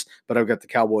 apiece, but I've got the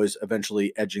Cowboys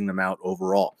eventually edging them out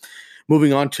overall.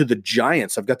 Moving on to the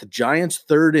Giants. I've got the Giants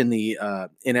third in the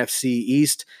NFC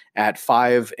East at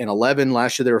 5-11.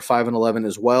 Last year they were 5-11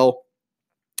 as well.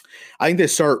 I think they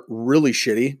start really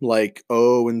shitty, like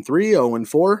 0-3,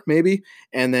 0-4 maybe.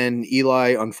 And then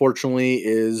Eli, unfortunately,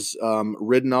 is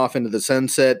ridden off into the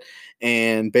sunset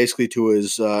and basically to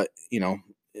his,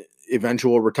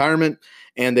 eventual retirement.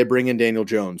 And they bring in Daniel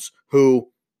Jones, who,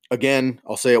 again,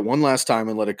 I'll say it one last time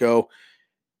and let it go.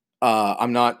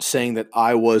 I'm not saying that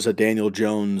I was a Daniel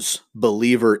Jones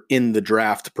believer in the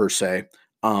draft per se.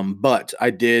 But I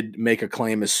did make a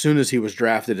claim as soon as he was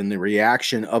drafted, and the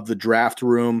reaction of the draft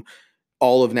room,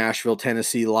 all of Nashville,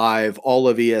 Tennessee Live, all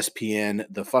of ESPN,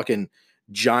 the fucking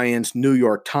Giants, New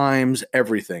York Times,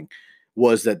 everything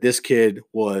was that this kid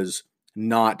was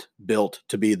not built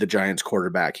to be the Giants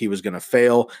quarterback. He was going to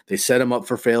fail. They set him up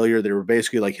for failure. They were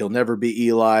basically like, he'll never be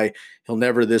Eli. He'll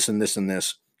never this and this and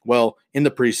this. Well, in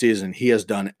the preseason, he has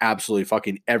done absolutely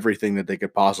fucking everything that they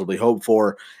could possibly hope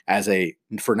for as a,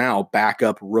 for now,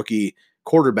 backup rookie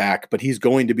quarterback, but he's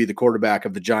going to be the quarterback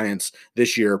of the Giants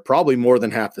this year, probably more than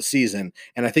half the season.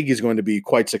 And I think he's going to be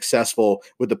quite successful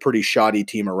with a pretty shoddy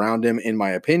team around him, in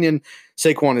my opinion.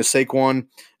 Saquon is Saquon,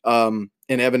 and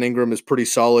Evan Ingram is pretty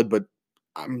solid, but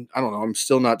I don't know. I'm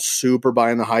still not super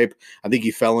buying the hype. I think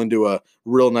he fell into a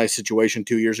real nice situation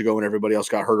 2 years ago when everybody else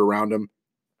got hurt around him.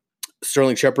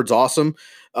 Sterling Shepard's awesome,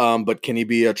 but can he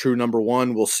be a true number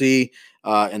one? We'll see.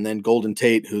 And then Golden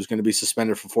Tate, who's going to be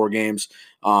suspended for 4 games,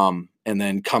 and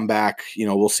then come back.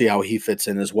 We'll see how he fits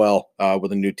in as well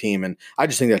with a new team. And I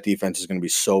just think that defense is going to be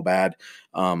so bad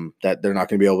that they're not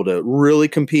going to be able to really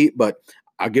compete. But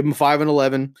I'll give them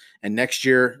 5-11. And next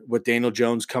year with Daniel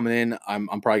Jones coming in, I'm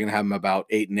probably going to have them about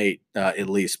 8-8 at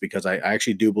least, because I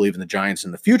actually do believe in the Giants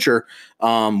in the future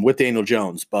with Daniel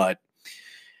Jones, but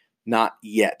not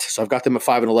yet. So I've got them at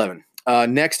 5-11.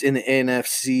 Next in the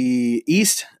NFC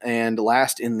East and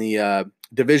last in the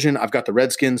division, I've got the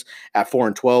Redskins at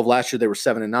 4-12. Last year they were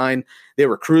 7-9. They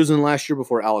were cruising last year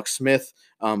before Alex Smith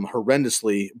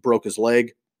horrendously broke his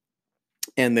leg,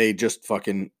 and they just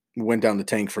fucking went down the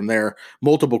tank from there.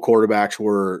 Multiple quarterbacks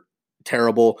were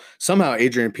terrible. Somehow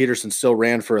Adrian Peterson still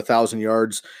ran for 1,000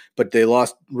 yards, but they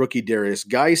lost rookie Darius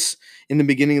Geis in the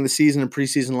beginning of the season and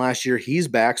preseason last year. He's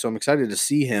back, so I'm excited to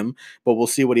see him, but we'll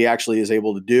see what he actually is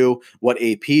able to do, what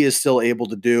AP is still able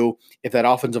to do, if that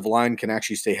offensive line can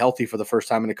actually stay healthy for the first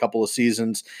time in a couple of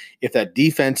seasons, if that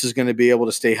defense is going to be able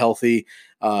to stay healthy,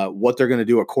 what they're going to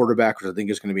do at quarterback, which I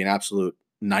think is going to be an absolute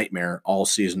nightmare all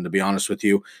season, to be honest with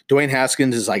you. Dwayne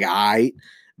Haskins is like,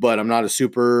 but I'm not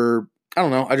I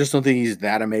don't know. I just don't think he's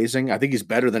that amazing. I think he's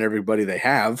better than everybody they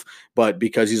have, but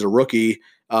because he's a rookie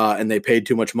and they paid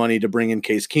too much money to bring in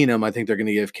Case Keenum, I think they're going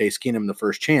to give Case Keenum the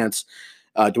first chance.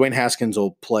 Dwayne Haskins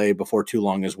will play before too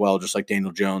long as well, just like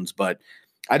Daniel Jones, but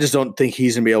I just don't think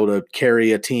he's going to be able to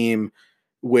carry a team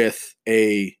with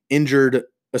a injured,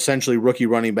 essentially rookie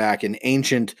running back, an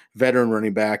ancient veteran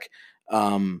running back,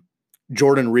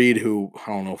 Jordan Reed, who I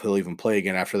don't know if he'll even play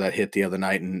again after that hit the other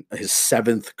night and his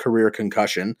 7th career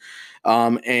concussion,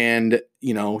 and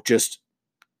just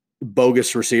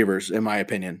bogus receivers, in my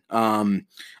opinion.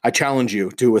 I challenge you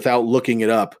to, without looking it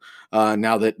up,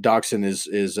 now that Doxson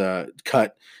is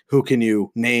cut, who can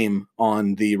you name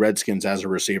on the Redskins as a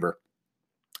receiver?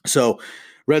 So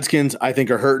Redskins, I think,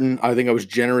 are hurting. I think I was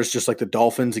generous, just like the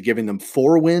Dolphins, of giving them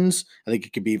 4 wins. I think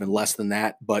it could be even less than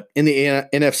that. But in the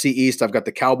NFC East, I've got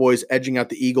the Cowboys edging out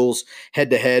the Eagles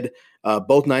head-to-head,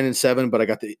 both 9-7, but I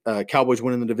got the Cowboys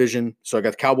winning the division. So I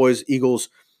got the Cowboys, Eagles,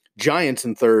 Giants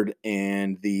in third,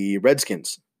 and the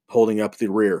Redskins holding up the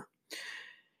rear.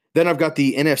 Then I've got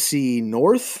the NFC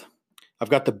North. I've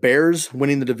got the Bears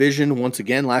winning the division once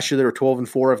again. Last year they were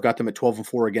 12-4. I've got them at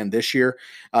 12-4 again this year.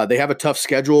 They have a tough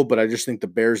schedule, but I just think the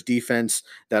Bears defense,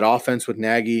 that offense with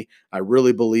Nagy, I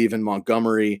really believe in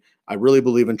Montgomery. I really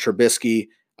believe in Trubisky.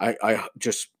 I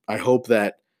hope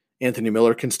that Anthony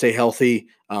Miller can stay healthy.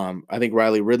 I think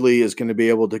Riley Ridley is going to be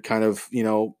able to kind of,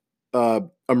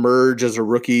 emerge as a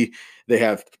rookie. They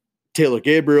have Taylor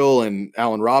Gabriel and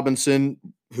Allen Robinson,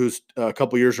 who's a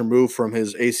couple years removed from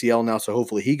his ACL now, so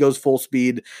hopefully he goes full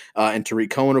speed. And Tariq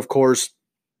Cohen, of course.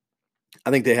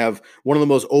 I think they have one of the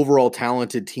most overall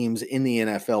talented teams in the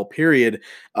NFL, period,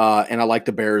 and I like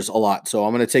the Bears a lot. So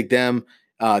I'm going to take them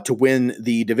to win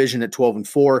the division at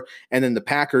 12-4, and then the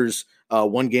Packers,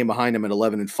 1 game behind them at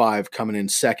 11-5, coming in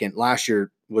second. Last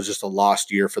year was just a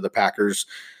lost year for the Packers,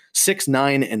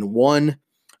 6-9-1.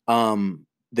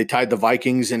 They tied the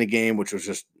Vikings in a game, which was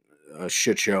just a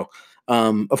shit show.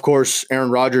 Of course,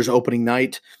 Aaron Rodgers opening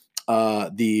night,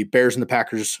 the Bears and the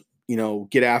Packers,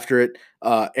 get after it.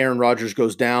 Aaron Rodgers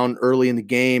goes down early in the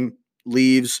game,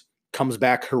 leaves, comes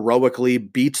back heroically,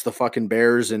 beats the fucking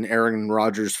Bears in Aaron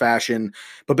Rodgers fashion,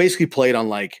 but basically played on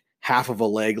like half of a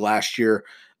leg last year.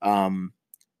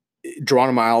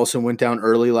 Geronimo Allison went down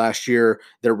early last year.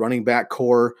 Their running back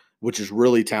core, which is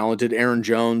really talented, Aaron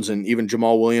Jones and even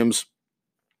Jamal Williams,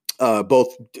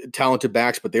 both talented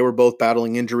backs, but they were both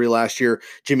battling injury last year.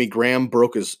 Jimmy Graham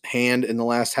broke his hand in the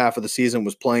last half of the season,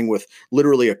 was playing with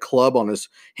literally a club on his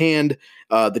hand.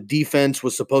 The defense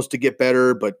was supposed to get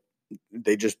better, but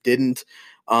they just didn't.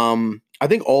 I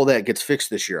think all that gets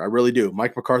fixed this year. I really do.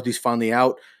 Mike McCarthy's finally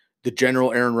out. The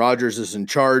general Aaron Rodgers is in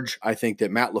charge. I think that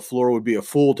Matt LaFleur would be a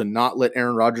fool to not let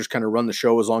Aaron Rodgers kind of run the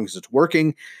show as long as it's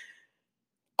working.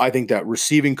 I think that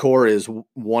receiving core is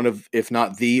one of, if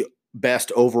not the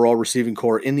best overall receiving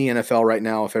core in the NFL right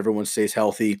now, if everyone stays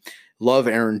healthy. Love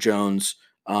Aaron Jones.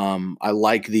 I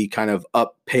like the kind of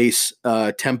up pace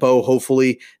tempo,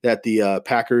 hopefully, that the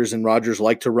Packers and Rodgers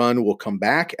like to run will come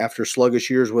back after sluggish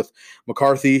years with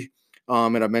McCarthy.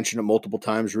 And I've mentioned it multiple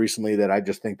times recently that I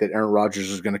just think that Aaron Rodgers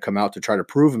is going to come out to try to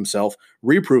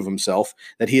reprove himself,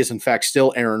 that he is in fact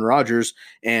still Aaron Rodgers.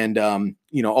 And,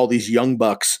 all these young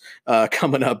bucks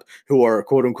coming up who are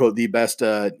quote unquote the best,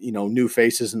 new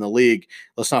faces in the league.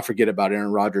 Let's not forget about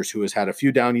Aaron Rodgers, who has had a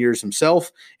few down years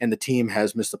himself, and the team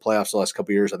has missed the playoffs the last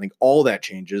couple of years. I think all that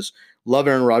changes. Love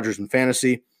Aaron Rodgers in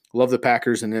fantasy. Love the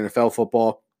Packers in NFL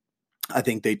football. I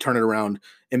think they turn it around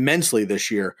immensely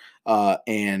this year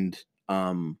and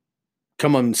come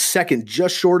on second,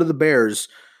 just short of the Bears.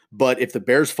 But if the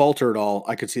Bears falter at all,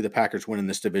 I could see the Packers winning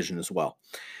this division as well.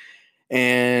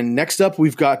 And next up,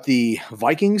 we've got the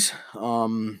Vikings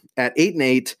at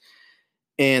 8-8,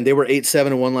 and they were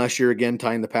 8-7-1 last year, again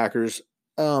tying the Packers.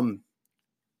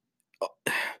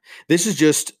 This is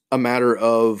just a matter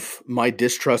of my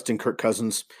distrust in Kirk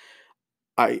Cousins.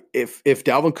 If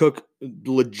Dalvin Cook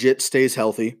legit stays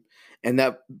healthy, and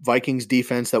that Vikings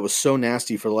defense that was so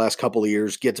nasty for the last couple of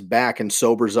years gets back and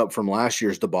sobers up from last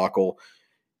year's debacle,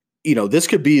 this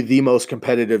could be the most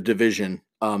competitive division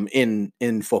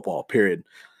in football, period.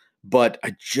 But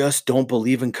I just don't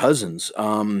believe in Cousins.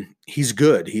 He's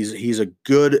good. He's a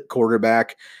good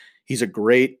quarterback. He's a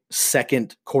great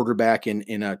second quarterback in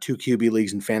 2 QB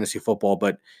leagues in fantasy football.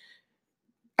 But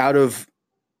out of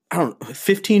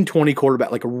 15, 20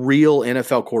 quarterback, like real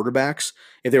NFL quarterbacks,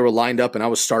 if they were lined up and I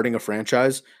was starting a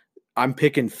franchise, I'm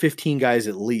picking 15 guys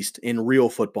at least in real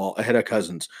football ahead of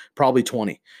Cousins, probably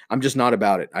 20. I'm just not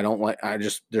about it.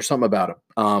 There's something about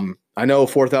him. I know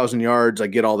 4,000 yards. I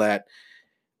get all that.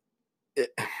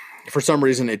 For some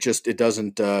reason, it just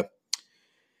doesn't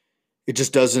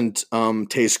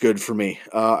taste good for me.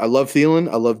 I love Thielen.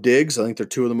 I love Diggs. I think they're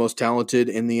two of the most talented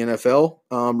in the NFL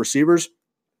receivers.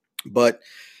 But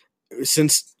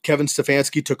since Kevin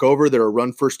Stefanski took over, they're a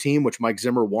run-first team, which Mike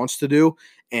Zimmer wants to do,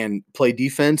 and play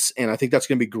defense. And I think that's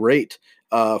going to be great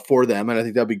for them. And I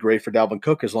think that'll be great for Dalvin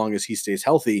Cook as long as he stays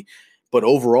healthy. But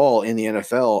overall, in the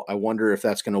NFL, I wonder if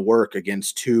that's going to work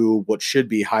against two what should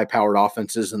be high-powered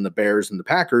offenses in the Bears and the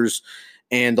Packers,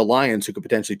 and the Lions, who could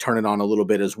potentially turn it on a little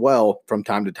bit as well from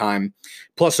time to time,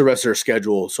 plus the rest of their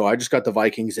schedule. So I just got the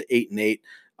Vikings at 8-8.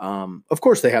 Of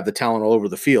course, they have the talent all over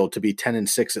the field to be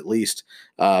 10-6 at least,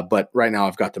 but right now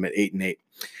I've got them at 8-8.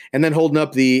 And then holding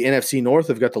up the NFC North,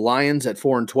 I've got the Lions at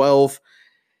 4-12.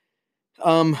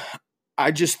 I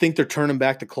just think they're turning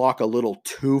back the clock a little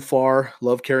too far.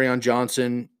 Love Kerryon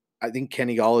Johnson. I think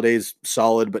Kenny Galladay's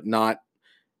solid, but not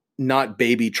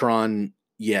Babytron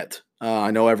yet. I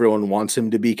know everyone wants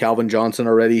him to be Calvin Johnson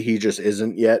already. He just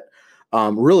isn't yet.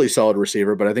 Really solid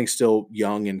receiver, but I think still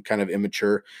young and kind of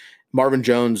immature. Marvin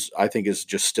Jones, I think, is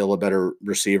just still a better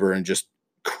receiver and just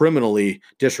criminally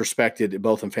disrespected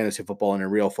both in fantasy football and in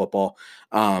real football.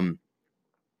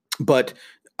 But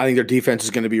I think their defense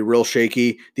is going to be real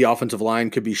shaky. The offensive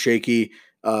line could be shaky.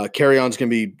 Kerryon's going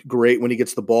to be great when he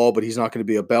gets the ball, but he's not going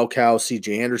to be a bell cow.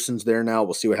 CJ Anderson's there now.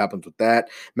 We'll see what happens with that.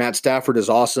 Matt Stafford is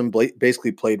awesome.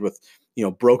 Basically played with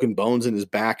broken bones in his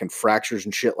back and fractures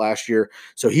and shit last year,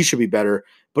 so he should be better.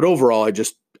 But overall,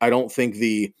 I don't think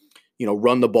the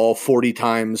run the ball 40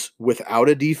 times without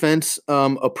a defense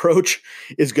approach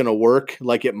is going to work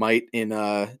like it might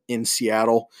in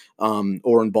Seattle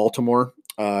or in Baltimore.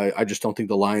 I just don't think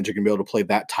the Lions are going to be able to play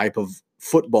that type of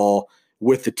football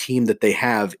with the team that they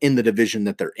have in the division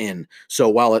that they're in. So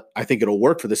while I think it'll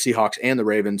work for the Seahawks and the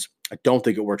Ravens, I don't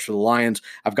think it works for the Lions.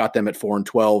 I've got them at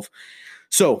 4-12.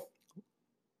 So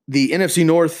the NFC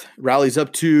North rallies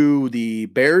up to the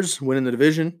Bears winning the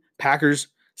division, Packers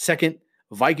second,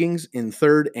 Vikings in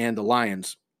third, and the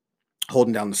Lions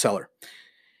holding down the cellar.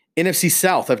 NFC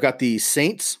South, I've got the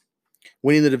Saints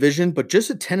winning the division, but just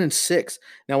at 10-6.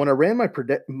 Now, when I ran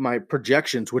my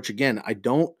projections, which again, I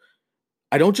don't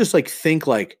just think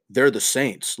like they're the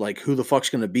Saints, like who the fuck's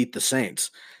going to beat the Saints?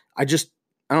 I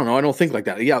don't know. I don't think like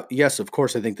that. Yeah, yes, of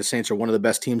course, I think the Saints are one of the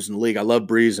best teams in the league. I love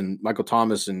Breeze and Michael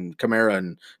Thomas and Kamara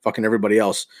and fucking everybody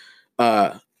else.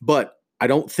 But I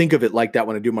don't think of it like that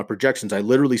when I do my projections. I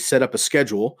literally set up a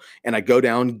schedule and I go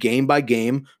down game by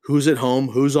game. Who's at home?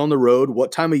 Who's on the road?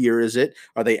 What time of year is it?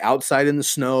 Are they outside in the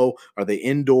snow? Are they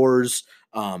indoors?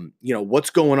 What's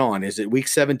going on? Is it week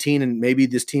 17 and maybe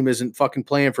this team isn't fucking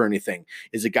playing for anything?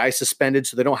 Is a guy suspended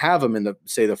so they don't have him in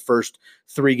the first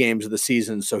 3 games of the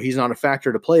season, so he's not a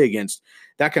factor to play against?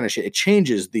 That kind of shit. It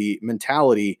changes the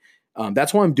mentality.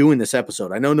 That's why I'm doing this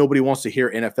episode. I know nobody wants to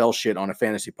hear NFL shit on a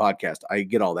fantasy podcast. I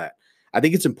get all that. I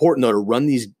think it's important, though, to run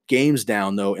these games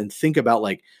down, though, and think about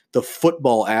like the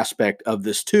football aspect of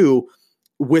this too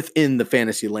within the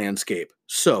fantasy landscape.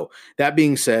 So that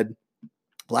being said,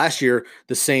 last year,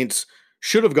 the Saints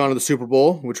should have gone to the Super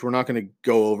Bowl, which we're not going to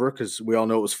go over because we all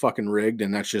know it was fucking rigged,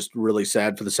 and that's just really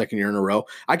sad for the second year in a row.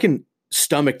 I can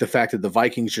stomach the fact that the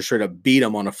Vikings just straight up beat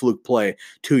them on a fluke play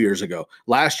 2 years ago.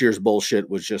 Last year's bullshit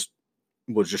was just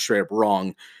straight up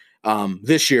wrong.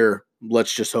 This year,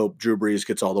 let's just hope Drew Brees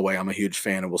gets all the way. I'm a huge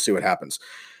fan, and we'll see what happens.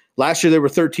 Last year, they were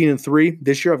 13-3.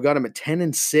 This year, I've got them at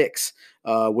 10-6,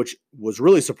 which was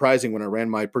really surprising when I ran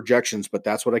my projections, but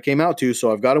that's what I came out to.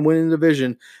 So I've got them winning the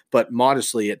division, but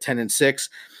modestly at 10-6.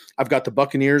 I've got the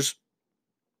Buccaneers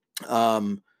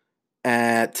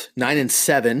at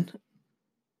 9-7,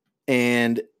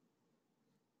 and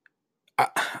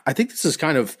I think this is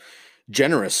kind of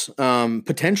generous.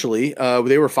 Potentially,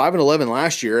 they were 5-11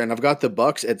 last year, and I've got the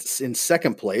Bucks in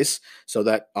second place. So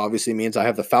that obviously means I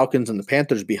have the Falcons and the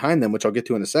Panthers behind them, which I'll get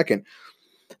to in a second.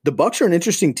 The Bucks are an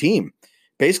interesting team.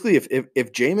 Basically,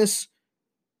 if Jameis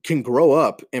can grow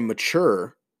up and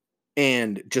mature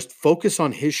and just focus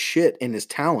on his shit and his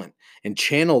talent and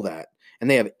channel that, and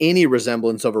they have any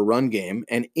resemblance of a run game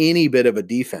and any bit of a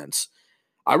defense,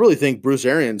 I really think Bruce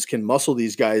Arians can muscle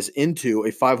these guys into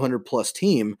a 500-plus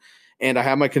team. And I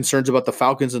have my concerns about the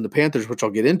Falcons and the Panthers, which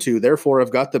I'll get into. Therefore,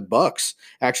 I've got the Bucks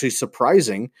actually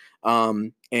surprising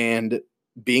and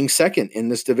being second in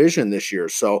this division this year.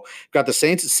 So got the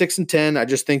Saints at 6-10. I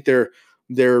just think they're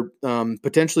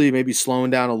potentially maybe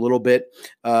slowing down a little bit,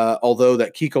 although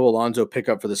that Kiko Alonso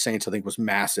pickup for the Saints I think was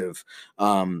massive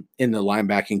in the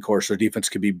linebacking core, so defense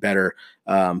could be better.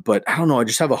 But I don't know. I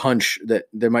just have a hunch that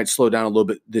they might slow down a little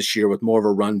bit this year with more of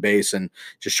a run base and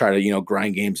just try to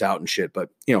grind games out and shit. But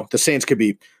the Saints could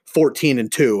be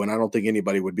 14-2, and I don't think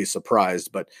anybody would be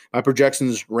surprised. But my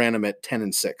projections ran them at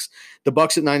 10-6. The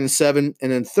Bucks at 9-7,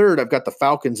 and then third I've got the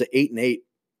Falcons at 8-8.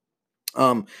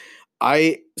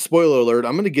 Spoiler alert,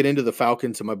 I'm going to get into the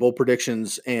Falcons and my bold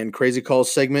predictions and crazy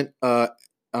calls segment on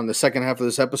the second half of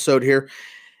this episode here.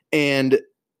 And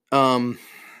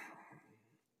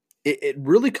it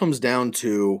really comes down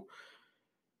to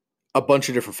a bunch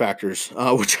of different factors,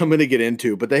 which I'm going to get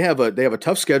into. But they have a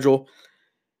tough schedule.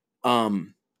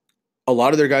 A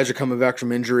lot of their guys are coming back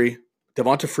from injury.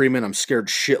 Devonta Freeman, I'm scared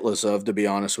shitless of, to be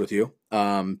honest with you,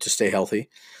 to stay healthy.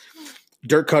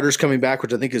 Dirk Cutter's coming back,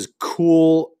 which I think is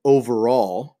cool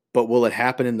overall, but will it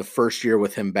happen in the first year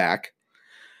with him back?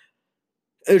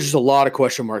 There's just a lot of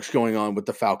question marks going on with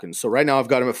the Falcons. So right now I've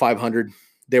got them at 500.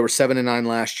 They were 7-9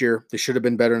 last year. They should have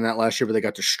been better than that last year, but they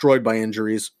got destroyed by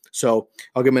injuries. So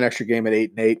I'll give them an extra game at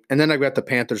 8-8. And then I've got the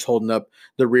Panthers holding up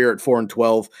the rear at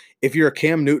 4-12. If you're a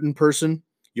Cam Newton person,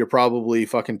 you're probably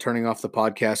fucking turning off the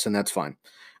podcast, and that's fine.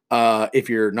 If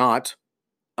you're not,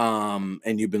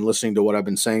 and you've been listening to what I've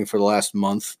been saying for the last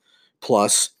month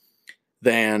plus,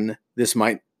 then this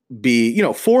might be,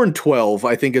 4-12,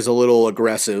 I think is a little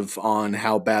aggressive on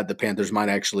how bad the Panthers might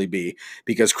actually be,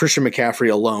 because Christian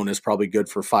McCaffrey alone is probably good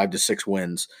for 5 to 6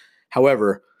 wins.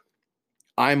 However,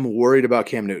 I'm worried about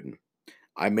Cam Newton.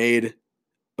 I made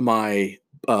my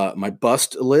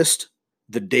bust list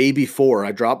the day before.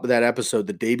 I dropped that episode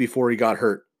the day before he got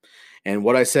hurt. And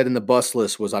what I said in the bust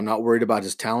list was I'm not worried about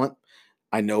his talent.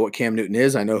 I know what Cam Newton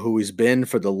is. I know who he's been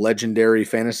for the legendary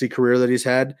fantasy career that he's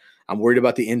had. I'm worried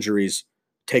about the injuries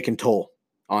taking toll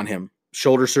on him.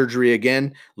 Shoulder surgery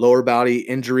again, lower body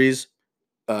injuries,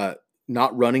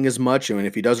 not running as much. I mean,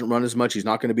 if he doesn't run as much, he's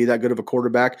not going to be that good of a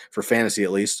quarterback, for fantasy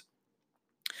at least.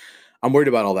 I'm worried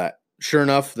about all that. Sure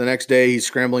enough, the next day he's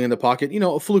scrambling in the pocket.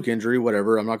 A fluke injury,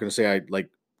 whatever. I'm not going to say I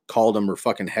called him or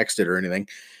fucking hexed it or anything.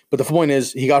 But the point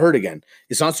is, he got hurt again.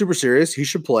 It's not super serious. He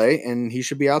should play, and he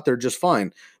should be out there just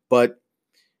fine. But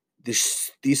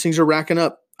these things are racking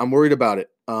up. I'm worried about it.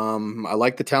 I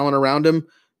like the talent around him,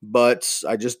 but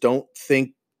I just don't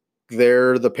think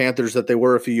they're the Panthers that they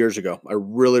were a few years ago. I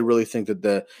really, really think that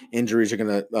the injuries are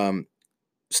going to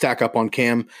stack up on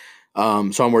Cam.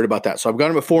 So I'm worried about that. So I've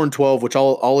got him at 4-12, which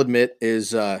I'll admit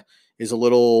is a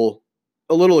little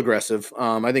aggressive.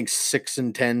 I think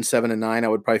 6-10, 7-9, I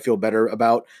would probably feel better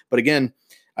about. But again,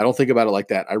 I don't think about it like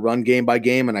that. I run game by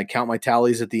game and I count my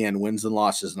tallies at the end, wins and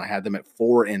losses, and I had them at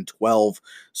 4-12.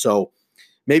 So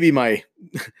maybe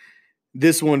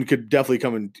this one could definitely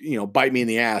come and bite me in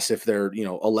the ass if they're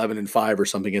 11-5 or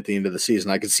something at the end of the season.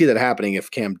 I could see that happening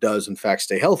if Cam does in fact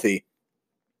stay healthy,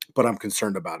 but I'm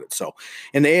concerned about it. So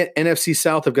in the NFC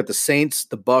South, I've got the Saints,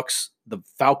 the Bucks, the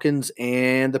Falcons,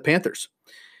 and the Panthers.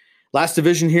 Last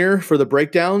division here for the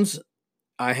breakdowns,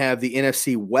 I have the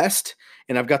NFC West,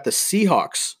 and I've got the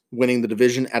Seahawks winning the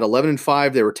division at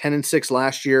 11-5. They were 10-6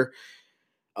 last year.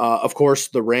 Of course,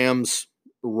 the Rams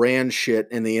ran shit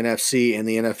in the NFC and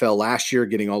the NFL last year,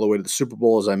 getting all the way to the Super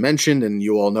Bowl, as I mentioned, and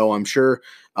you all know, I'm sure,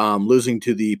 losing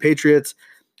to the Patriots.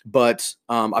 But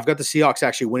I've got the Seahawks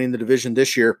actually winning the division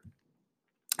this year.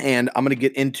 And I'm going to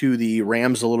get into the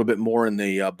Rams a little bit more in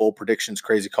the bold predictions,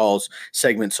 crazy calls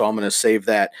segment. So I'm going to save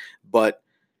that. But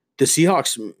the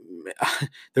Seahawks,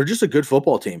 they're just a good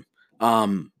football team.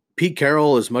 Pete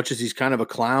Carroll, as much as he's kind of a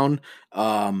clown,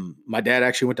 my dad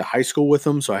actually went to high school with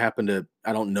him. So I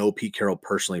don't know Pete Carroll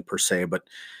personally per se, but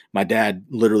my dad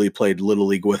literally played Little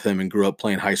League with him and grew up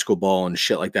playing high school ball and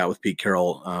shit like that with Pete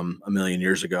Carroll a million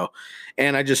years ago.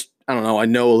 And I don't know. I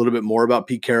know a little bit more about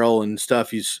Pete Carroll and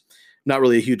stuff. He's Not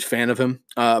really a huge fan of him,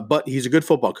 but he's a good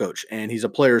football coach and he's a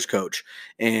player's coach.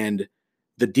 And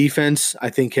the defense, I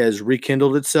think, has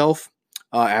rekindled itself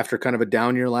after kind of a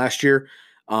down year last year.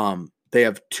 They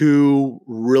have two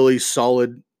really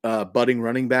solid budding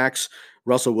running backs.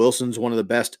 Russell Wilson's one of the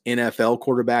best NFL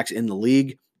quarterbacks in the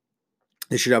league.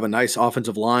 They should have a nice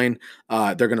offensive line.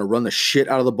 They're going to run the shit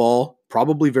out of the ball,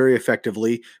 probably very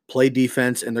effectively, play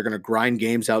defense, and they're going to grind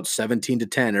games out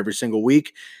 17-10 every single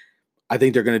week. I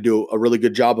think they're going to do a really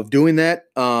good job of doing that.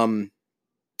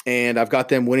 And I've got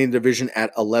them winning the division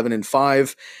at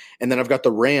 11-5. And then I've got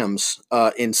the Rams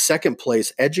in second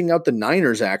place, edging out the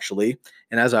Niners, actually.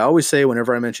 And as I always say,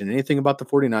 whenever I mention anything about the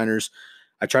 49ers,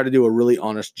 I try to do a really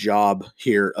honest job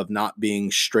here of not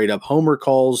being straight up homer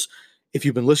calls. If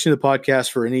you've been listening to the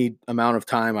podcast for any amount of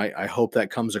time, I hope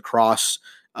that comes across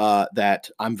that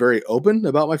I'm very open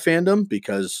about my fandom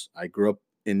because I grew up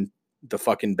in the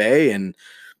fucking Bay. And,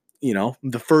 you know,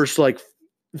 the first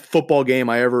football game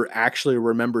I ever actually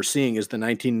remember seeing is the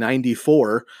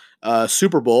 1994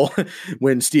 Super Bowl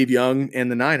when Steve Young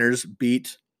and the Niners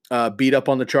beat up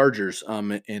on the Chargers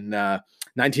in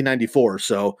 1994.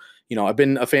 So, you know, I've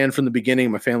been a fan from the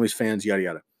beginning. My family's fans, yada,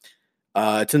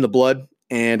 yada. It's in the blood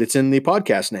and it's in the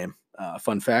podcast name.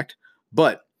 Fun fact.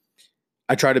 But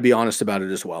I try to be honest about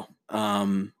it as well.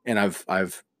 And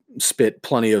I've spit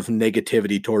plenty of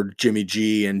negativity toward Jimmy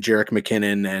G and Jerick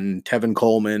McKinnon and Tevin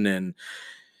Coleman and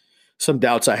some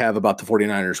doubts I have about the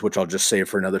 49ers, which I'll just save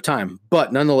for another time.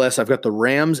 But nonetheless, I've got the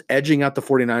Rams edging out the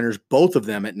 49ers, both of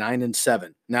them at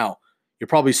 9-7. Now, you're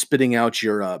probably spitting out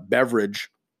your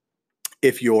beverage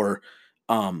if you're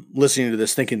listening to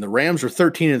this thinking the Rams were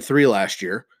 13-3 last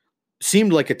year.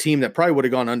 Seemed like a team that probably would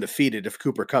have gone undefeated if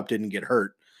Cooper Kupp didn't get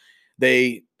hurt.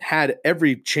 They had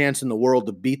every chance in the world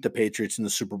to beat the Patriots in the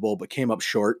Super Bowl, but came up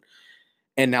short.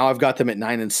 And now I've got them at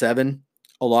 9-7.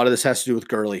 A lot of this has to do with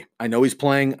Gurley. I know he's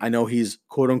playing. I know he's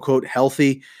quote unquote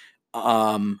healthy.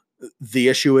 The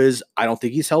issue is I don't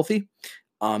think he's healthy.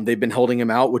 They've been holding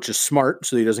him out, which is smart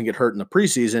so he doesn't get hurt in the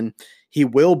preseason. He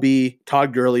will be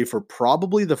Todd Gurley for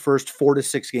probably the first 4 to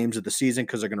 6 games of the season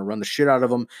because they're going to run the shit out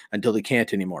of him until he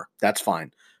can't anymore. That's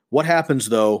fine. What happens,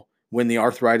 though, when the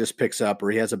arthritis picks up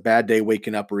or he has a bad day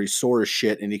waking up or he's sore as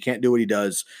shit and he can't do what he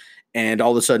does, and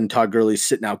all of a sudden Todd Gurley's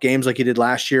sitting out games like he did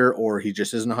last year or he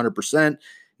just isn't 100%?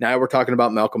 Now we're talking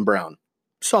about Malcolm Brown.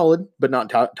 Solid, but not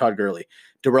Todd Gurley.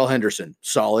 Darrell Henderson.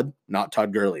 Solid, not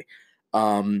Todd Gurley.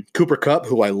 Cooper Kupp,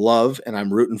 who I love and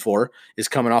I'm rooting for, is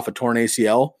coming off a torn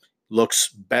ACL. Looks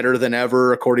better than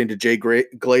ever, according to Jay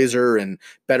Glazer, and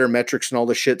better metrics and all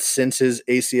the shit since his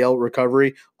ACL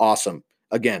recovery. Awesome.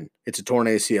 Again, it's a torn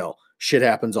ACL. Shit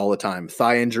happens all the time.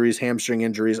 Thigh injuries, hamstring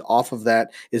injuries, off of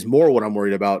that is more what I'm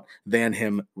worried about than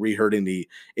him re-hurting the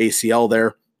ACL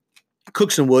there.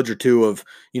 Cooks and Woods are two of,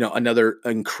 another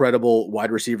incredible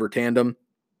wide receiver tandem.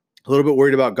 A little bit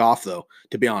worried about Goff, though,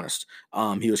 to be honest.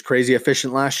 He was crazy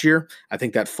efficient last year. I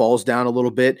think that falls down a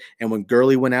little bit. And when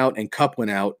Gurley went out and Kupp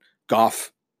went out,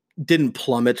 Goff didn't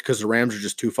plummet because the Rams are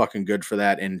just too fucking good for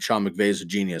that. And Sean McVay's a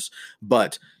genius.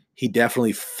 But he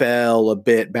definitely fell a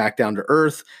bit back down to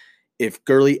earth. If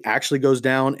Gurley actually goes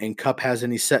down and Kupp has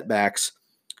any setbacks,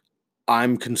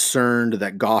 I'm concerned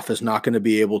that Goff is not going to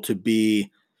be able to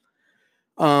be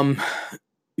kind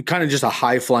of just a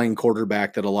high-flying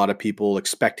quarterback that a lot of people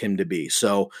expect him to be.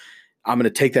 So I'm going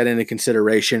to take that into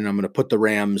consideration. I'm going to put the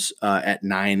Rams at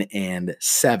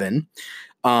 9-7.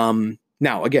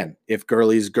 Now, again, if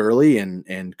Gurley's Gurley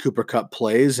and Cooper Kupp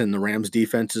plays and the Rams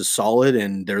defense is solid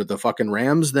and they're the fucking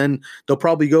Rams, then they'll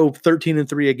probably go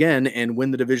 13-3 again and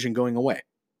win the division going away.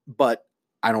 But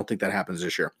I don't think that happens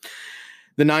this year.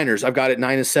 The Niners, I've got it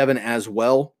 9-7 as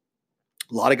well.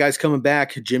 A lot of guys coming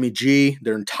back. Jimmy G,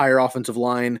 their entire offensive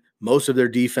line, most of their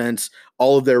defense,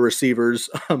 all of their receivers,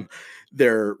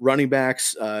 their running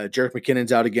backs. Jerick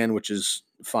McKinnon's out again, which is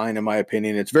fine in my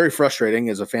opinion. It's very frustrating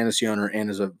as a fantasy owner and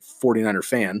as a 49er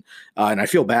fan. And I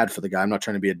feel bad for the guy. I'm not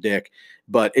trying to be a dick.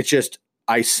 But it's just,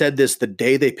 I said this the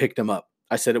day they picked him up.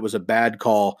 I said it was a bad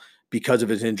call because of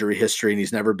his injury history, and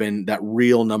he's never been that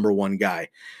real number one guy.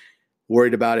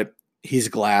 Worried about it. He's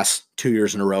glass 2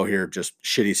 years in a row here. Just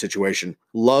shitty situation.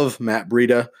 Love Matt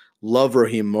Breida. Love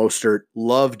Raheem Mostert.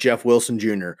 Love Jeff Wilson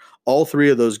Jr. All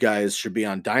three of those guys should be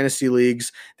on dynasty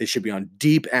leagues. They should be on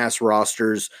deep-ass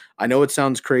rosters. I know it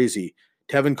sounds crazy.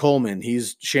 Tevin Coleman,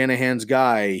 he's Shanahan's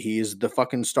guy. He's the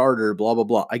fucking starter, blah, blah,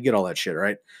 blah. I get all that shit,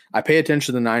 right? I pay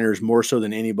attention to the Niners more so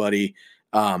than anybody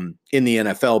in the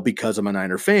NFL because I'm a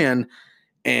Niner fan,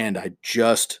 and I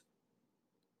just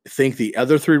think the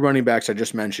other three running backs I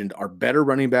just mentioned are better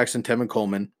running backs than Tevin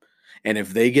Coleman. And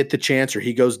if they get the chance or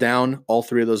he goes down, all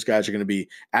three of those guys are going to be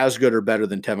as good or better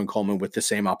than Tevin Coleman with the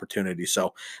same opportunity.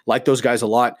 So like those guys a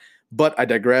lot. But I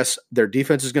digress. Their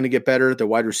defense is going to get better. The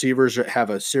wide receivers have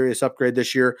a serious upgrade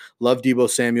this year. Love Deebo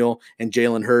Samuel and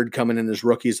Jalen Hurd coming in as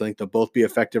rookies. I think they'll both be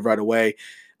effective right away.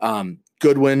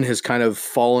 Goodwin has kind of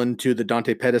fallen to the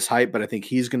Dante Pettis hype, but I think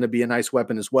he's going to be a nice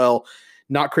weapon as well.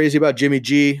 Not crazy about Jimmy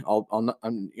G. I'll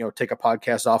take a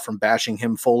podcast off from bashing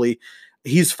him fully.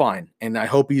 He's fine, and I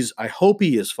hope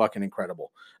he is fucking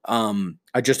incredible.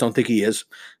 I just don't think he is.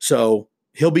 So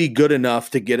he'll be good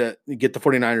enough to get the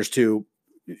 49ers to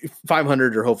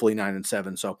 500 or hopefully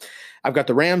 9-7. So I've got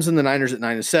the Rams and the Niners at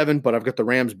 9-7, but I've got the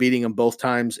Rams beating them both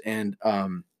times and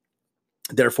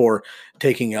therefore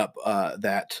taking up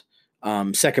that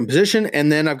second position.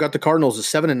 And then I've got the Cardinals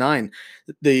at 7-9.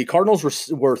 The Cardinals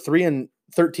were 3-13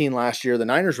 last year. The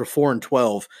Niners were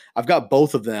 4-12. I've got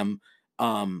both of them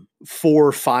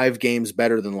 4-5 games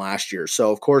better than last year.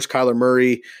 So of course, Kyler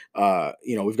Murray,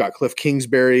 we've got Cliff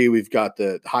Kingsbury, we've got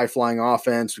the high flying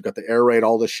offense, we've got the air raid,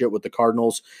 all this shit with the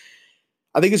Cardinals.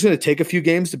 I think it's going to take a few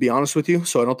games, to be honest with you.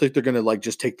 So I don't think they're going to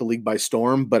just take the league by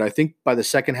storm, but I think by the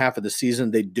second half of the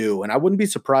season they do. And I wouldn't be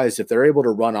surprised if they're able to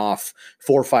run off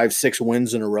 4, 5, 6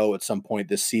 wins in a row at some point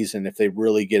this season, if they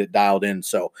really get it dialed in.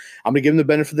 So I'm going to give them the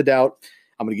benefit of the doubt.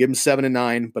 I'm going to give them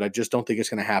 7-9, but I just don't think it's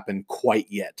going to happen quite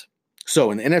yet.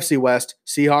 So in the NFC West,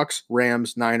 Seahawks,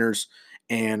 Rams, Niners,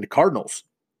 and Cardinals.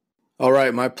 All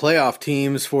right, my playoff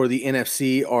teams for the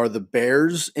NFC are the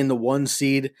Bears in the 1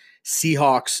 seed,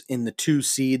 Seahawks in the 2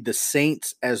 seed, the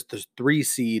Saints as the 3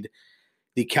 seed,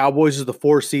 the Cowboys as the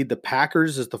 4 seed, the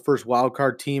Packers as the first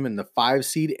wildcard team in the 5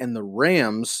 seed, and the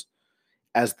Rams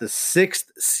as the 6th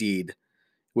seed,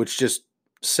 which just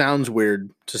sounds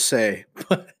weird to say,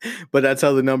 but that's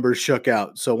how the numbers shook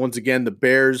out. So once again, the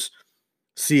Bears,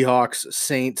 Seahawks,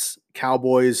 Saints,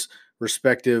 Cowboys,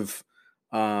 respective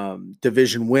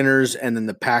division winners, and then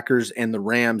the Packers and the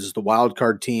Rams as the wild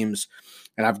card teams.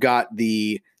 And I've got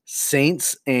the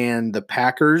Saints and the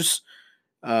Packers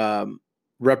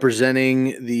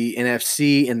representing the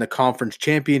NFC in the conference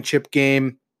championship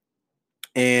game.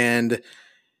 And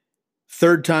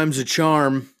third time's a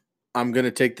charm. I'm going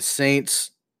to take the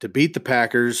Saints to beat the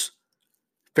Packers.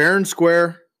 Fair and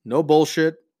square, no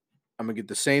bullshit. I'm going to get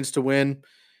the Saints to win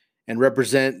and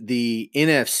represent the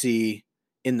NFC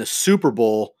in the Super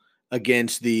Bowl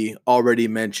against the already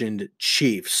mentioned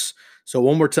Chiefs. So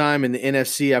one more time in the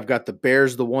NFC, I've got the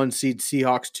Bears, the 1 seed,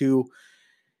 Seahawks 2,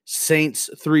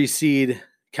 Saints 3 seed,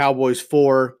 Cowboys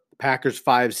 4, Packers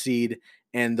 5 seed,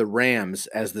 and the Rams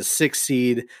as the 6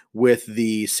 seed with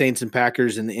the Saints and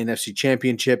Packers in the NFC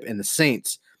Championship, and the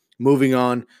Saints moving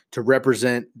on to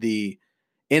represent the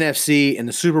NFC in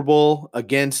the Super Bowl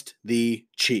against the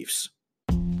Chiefs.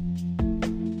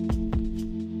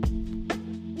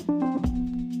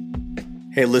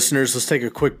 Hey, listeners, let's take a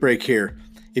quick break here.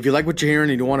 If you like what you're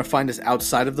hearing and you want to find us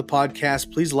outside of the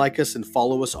podcast, please like us and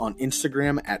follow us on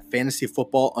Instagram at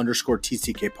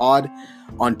fantasyfootball_TCKpod,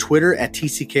 on Twitter at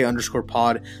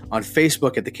TCK_pod, on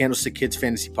Facebook at the Candlestick Kids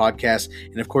Fantasy Podcast,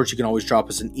 and of course, you can always drop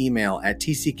us an email at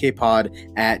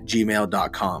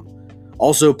tckpod@gmail.com.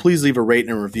 Also, please leave a rate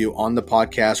and a review on the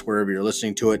podcast wherever you're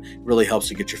listening to it. It really helps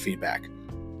to get your feedback.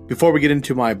 Before we get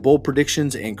into my bold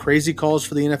predictions and crazy calls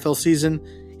for the NFL season,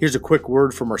 here's a quick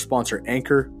word from our sponsor,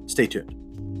 Anchor. Stay tuned.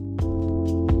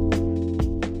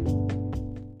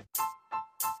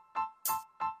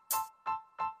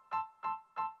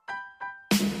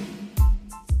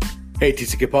 Hey,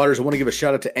 TCK Potters, I want to give a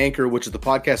shout out to Anchor, which is the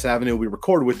podcast avenue we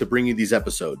record with to bring you these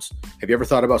episodes. Have you ever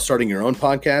thought about starting your own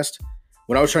podcast?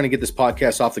 When I was trying to get this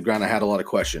podcast off the ground, I had a lot of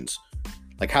questions.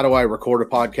 Like, how do I record a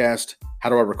podcast? How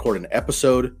do I record an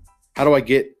episode? How do I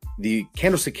get the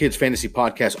Candlestick Kids Fantasy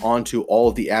Podcast onto all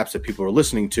of the apps that people are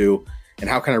listening to? And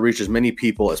how can I reach as many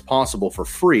people as possible for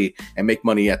free and make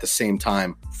money at the same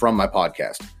time from my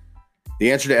podcast?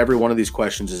 The answer to every one of these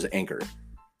questions is Anchor.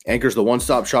 Anchor is the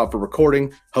one-stop shop for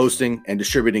recording, hosting, and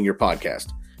distributing your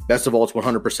podcast. Best of all, it's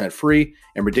 100% free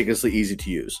and ridiculously easy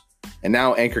to use. And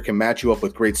now Anchor can match you up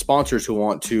with great sponsors who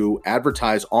want to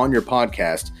advertise on your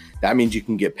podcast. That means you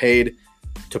can get paid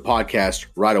to podcast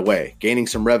right away. Gaining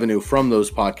some revenue from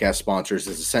those podcast sponsors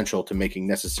is essential to making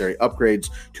necessary upgrades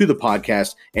to the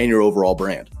podcast and your overall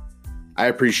brand. I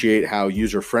appreciate how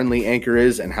user-friendly Anchor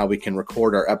is and how we can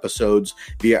record our episodes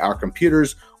via our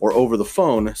computers or over the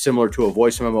phone, similar to a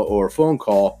voice memo or a phone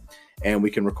call. And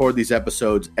we can record these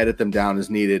episodes, edit them down as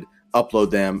needed, upload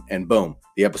them, and boom,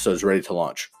 the episode's ready to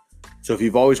launch. So if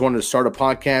you've always wanted to start a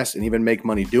podcast and even make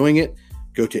money doing it,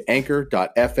 go to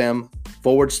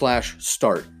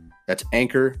anchor.fm/start. That's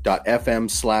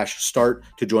anchor.fm/start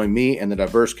to join me and the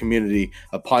diverse community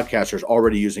of podcasters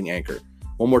already using Anchor.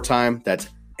 One more time, that's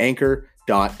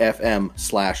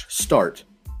anchor.fm/start.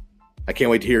 I can't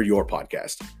wait to hear your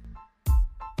podcast.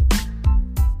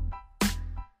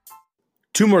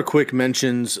 Two more quick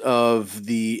mentions of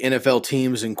the NFL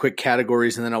teams and quick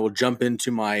categories, and then I will jump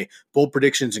into my bold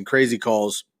predictions and crazy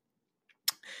calls.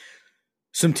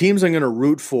 Some teams I'm going to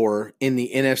root for in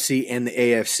the NFC and the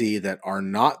AFC that are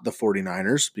not the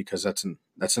 49ers, because that's an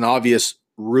obvious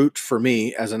root for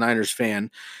me as a Niners fan.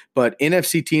 But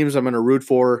NFC teams I'm going to root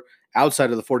for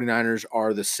outside of the 49ers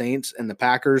are the Saints and the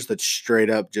Packers. That's straight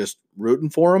up just rooting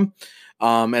for them.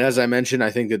 And as I mentioned,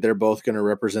 I think that they're both going to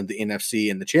represent the NFC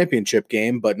in the championship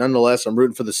game. But nonetheless, I'm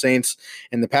rooting for the Saints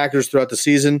and the Packers throughout the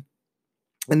season.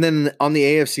 And then on the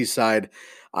AFC side,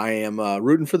 I am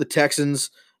rooting for the Texans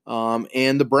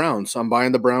and the Browns. I'm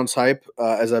buying the Browns hype,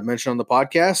 as I've mentioned on the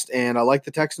podcast, and I like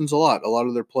the Texans a lot. A lot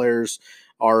of their players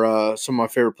are some of my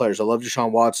favorite players. I love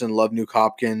Deshaun Watson, love Nuke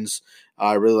Hopkins.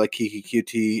 I really like Kiki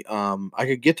QT. I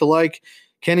could get to like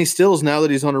Kenny Stills now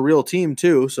that he's on a real team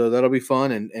too, so that'll be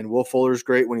fun. And Will Fuller's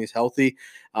great when he's healthy.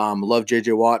 Love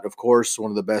J.J. Watt, of course,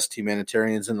 one of the best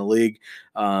humanitarians in the league.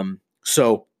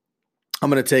 So I'm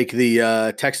going to take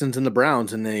the Texans and the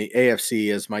Browns in the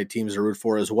AFC as my teams to root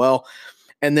for as well.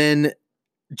 And then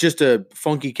just a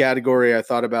funky category I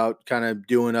thought about kind of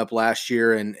doing up last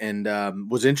year and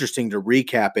was interesting to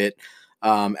recap it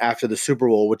after the Super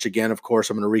Bowl, which again, of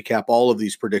course, I'm going to recap all of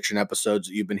these prediction episodes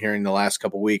that you've been hearing the last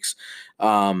couple weeks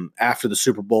after the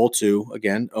Super Bowl to,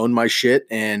 again, own my shit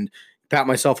and pat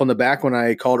myself on the back when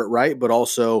I called it right, but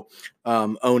also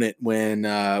own it when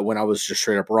I was just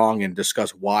straight up wrong and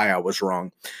discuss why I was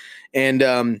wrong.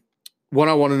 And what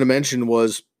I wanted to mention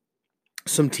was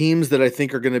some teams that I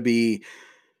think are going to be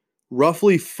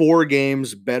roughly 4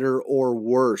 games better or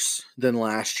worse than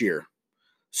last year.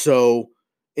 So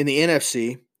in the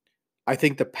NFC, I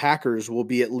think the Packers will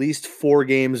be at least 4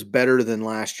 games better than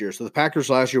last year. So the Packers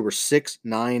last year were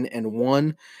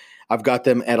 6-9-1. I've got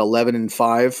them at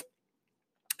 11-5.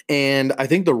 And I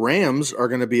think the Rams are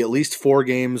going to be at least 4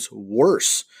 games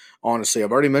worse. Honestly,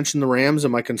 I've already mentioned the Rams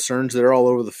and my concerns. They're all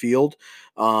over the field,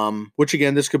 which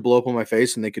again, this could blow up on my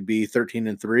face and they could be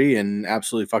 13-3 and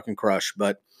absolutely fucking crush.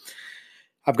 But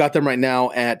I've got them right now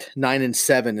at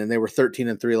 9-7, and they were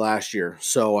 13-3 last year.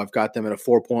 So I've got them at a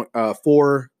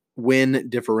 4 win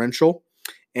differential,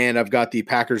 and I've got the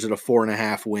Packers at a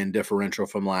 4.5 win differential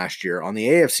from last year. On the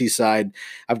AFC side,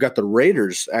 I've got the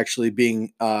Raiders actually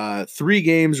being 3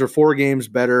 games or 4 games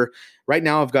better. Right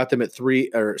now, I've got them at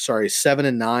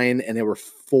 7-9, and they were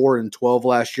 4-12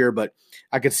 last year, but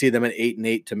I could see them at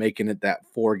 8-8 to making it that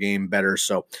 4 game better.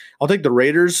 So I'll take the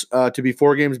Raiders to be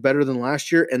 4 games better than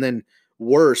last year, and then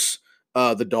worse,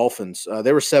 the Dolphins.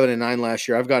 They were 7-9 last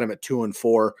year. I've got them at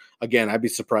 2-4. Again, I'd be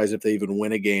surprised if they even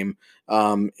win a game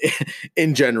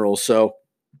in general. So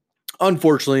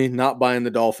unfortunately, not buying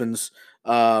the Dolphins.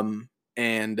 So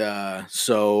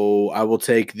I will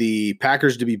take the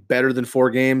Packers to be better than 4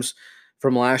 games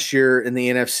from last year in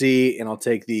the NFC, and I'll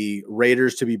take the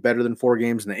Raiders to be better than 4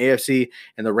 games in the AFC,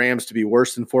 and the Rams to be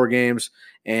worse than 4 games,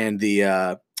 and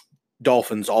the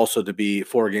Dolphins also to be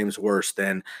 4 games worse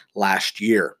than last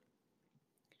year.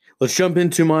 Let's jump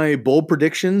into my bold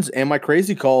predictions and my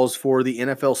crazy calls for the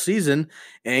NFL season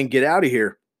and get out of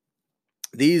here.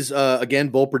 These, again,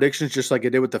 bold predictions, just like I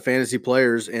did with the fantasy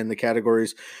players and the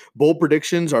categories. Bold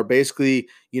predictions are basically,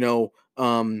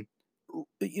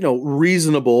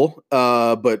 reasonable,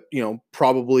 but,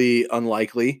 probably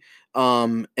unlikely.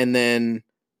 And then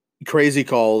crazy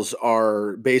calls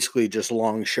are basically just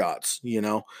long shots,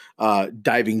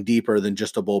 diving deeper than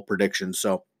just a bold prediction.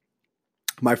 So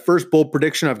my first bold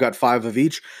prediction, I've got 5 of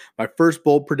each. My first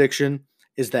bold prediction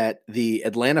is that the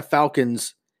Atlanta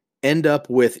Falcons end up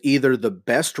with either the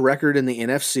best record in the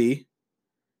NFC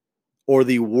or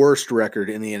the worst record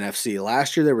in the NFC.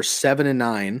 Last year, they were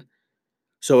 7-9.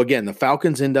 So again, the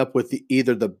Falcons end up with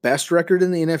either the best record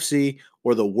in the NFC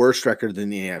or the worst record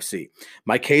in the NFC.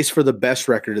 My case for the best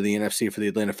record of the NFC for the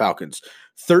Atlanta Falcons: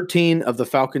 13 of the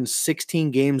Falcons'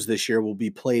 16 games this year will be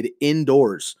played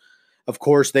indoors. Of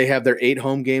course, they have their 8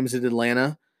 home games in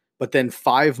Atlanta, but then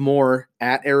 5 more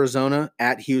at Arizona,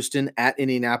 at Houston, at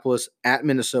Indianapolis, at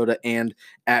Minnesota, and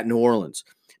at New Orleans.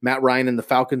 Matt Ryan and the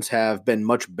Falcons have been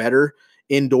much better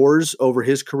indoors over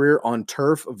his career on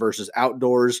turf versus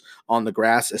outdoors on the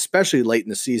grass, especially late in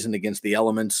the season against the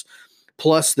elements.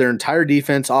 Plus, their entire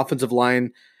defense, offensive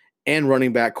line, and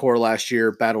running back core last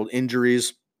year battled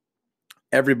injuries.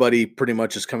 Everybody pretty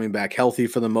much is coming back healthy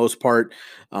for the most part.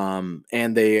 And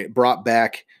they brought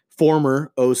back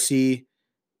former OC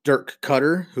Dirk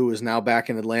Cutter, who is now back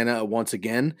in Atlanta once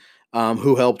again,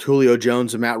 who helped Julio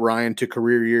Jones and Matt Ryan to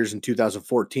career years in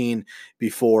 2014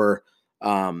 before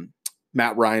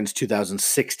Matt Ryan's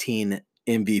 2016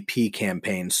 MVP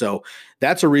campaign. So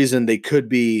that's a reason they could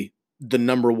be the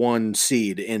number one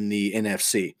seed in the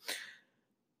NFC.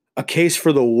 A case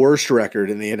for the worst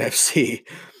record in the NFC.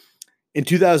 In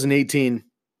 2018,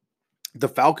 the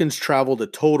Falcons traveled a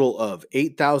total of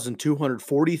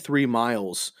 8,243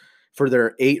 miles for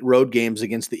their 8 road games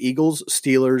against the Eagles,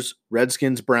 Steelers,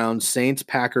 Redskins, Browns, Saints,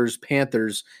 Packers,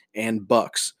 Panthers, and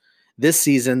Bucks. This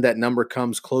season, that number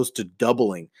comes close to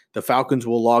doubling. The Falcons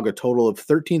will log a total of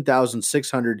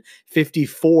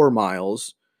 13,654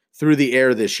 miles through the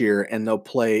air this year, and they'll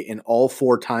play in all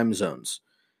 4 time zones.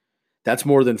 That's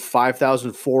more than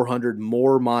 5,400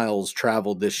 more miles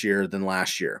traveled this year than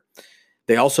last year.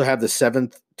 They also have the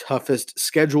 7th toughest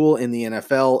schedule in the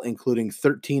NFL, including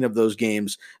 13 of those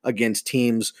games against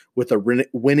teams with a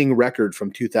winning record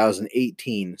from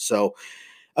 2018. So,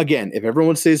 again, if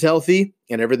everyone stays healthy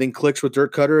and everything clicks with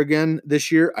Dirk Cutter again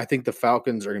this year, I think the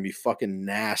Falcons are going to be fucking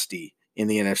nasty in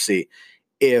the NFC.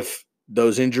 If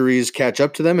those injuries catch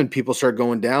up to them and people start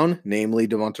going down, namely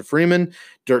Devonta Freeman,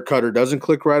 Dirk Cutter doesn't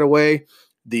click right away,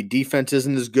 the defense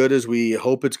isn't as good as we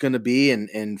hope it's going to be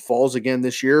and falls again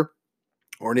this year,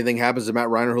 or anything happens to Matt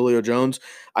Ryan or Julio Jones,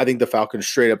 I think the Falcons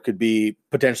straight up could be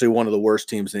potentially one of the worst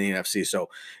teams in the NFC. So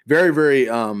very, very,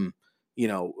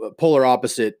 polar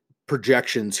opposite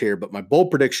projections here. But my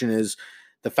bold prediction is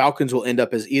the Falcons will end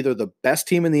up as either the best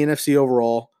team in the NFC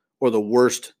overall or the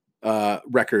worst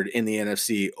record in the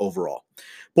NFC overall.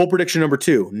 Bold prediction number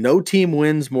 2, no team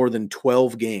wins more than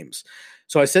 12 games.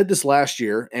 So I said this last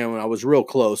year, and I was real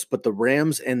close, but the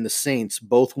Rams and the Saints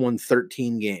both won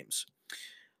 13 games.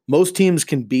 Most teams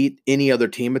can beat any other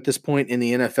team at this point in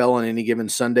the NFL on any given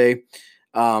Sunday,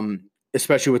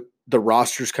 especially with the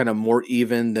rosters kind of more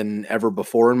even than ever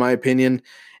before, in my opinion.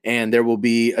 And there will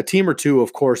be a team or two,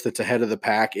 of course, that's ahead of the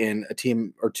pack and a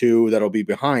team or two that'll be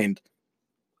behind.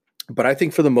 But I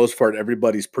think for the most part,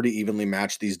 everybody's pretty evenly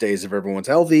matched these days if everyone's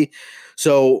healthy.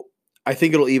 So I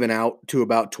think it'll even out to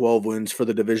about 12 wins for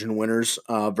the division winners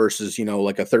versus,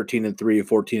 like a 13-3,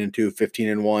 14-2,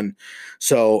 15-1.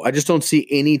 So I just don't see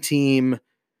any team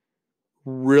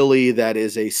really that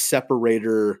is a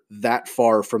separator that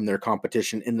far from their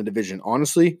competition in the division.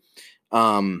 Honestly,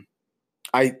 I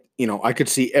could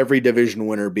see every division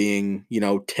winner being,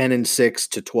 10-6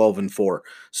 to 12-4.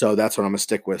 So that's what I'm going to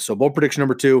stick with. So bold prediction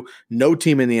number 2, no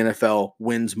team in the NFL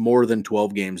wins more than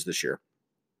 12 games this year.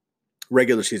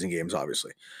 Regular season games,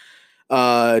 obviously.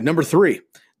 Number 3,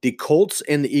 the Colts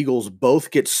and the Eagles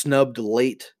both get snubbed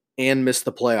late and miss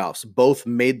the playoffs. Both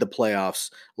made the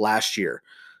playoffs last year.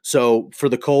 So for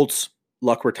the Colts,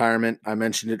 Luck retirement. I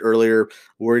mentioned it earlier.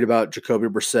 Worried about Jacoby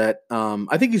Brissett.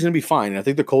 I think he's going to be fine. I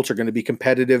think the Colts are going to be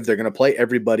competitive. They're going to play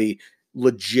everybody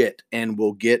legit and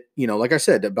will get, like I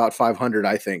said, about 500,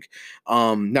 I think.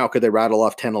 Now, could they rattle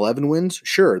off 10, 11 wins?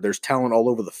 Sure. There's talent all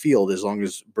over the field as long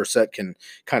as Brissett can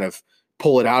kind of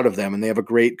pull it out of them, and they have a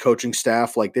great coaching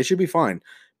staff. Like, they should be fine,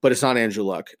 but it's not Andrew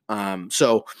Luck.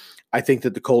 So I think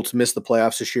that the Colts missed the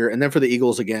playoffs this year. And then for the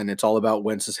Eagles, again, it's all about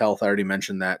Wentz's health. I already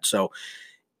mentioned that. So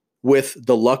with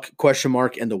the Luck question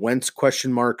mark and the Wentz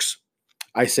question marks,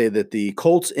 I say that the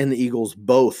Colts and the Eagles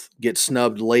both get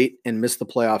snubbed late and miss the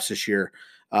playoffs this year.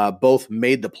 Both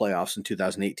made the playoffs in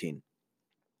 2018.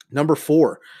 Number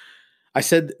 4, I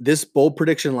said this bold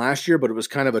prediction last year, but it was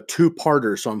kind of a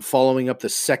 2-parter, so I'm following up the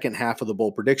second half of the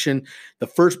bold prediction. The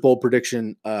first bold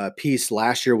prediction piece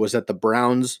last year was that the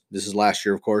Browns, this is last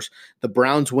year, of course, the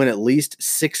Browns win at least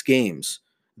 6 games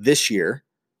this year,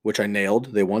 which I nailed.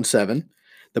 They won 7.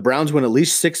 The Browns win at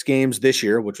least 6 games this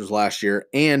year, which was last year,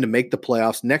 and make the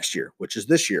playoffs next year, which is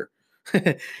this year.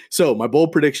 So my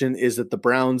bold prediction is that the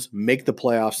Browns make the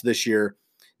playoffs this year.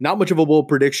 Not much of a bold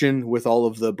prediction with all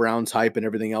of the Browns hype and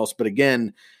everything else. But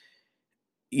again,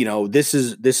 this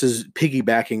is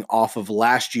piggybacking off of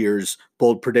last year's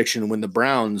bold prediction when the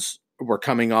Browns were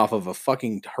coming off of a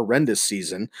fucking horrendous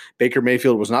season. Baker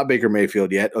Mayfield was not Baker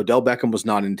Mayfield yet. Odell Beckham was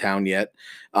not in town yet.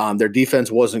 Their defense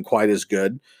wasn't quite as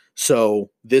good. So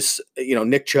this,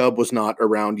 Nick Chubb was not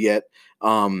around yet.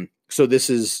 So this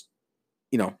is,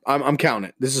 I'm counting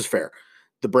it. This is fair.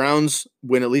 The Browns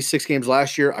win at least 6 games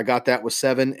last year. I got that with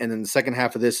 7. And then the second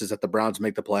half of this is that the Browns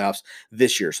make the playoffs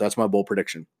this year. So that's my bold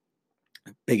prediction.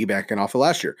 Piggybacking off of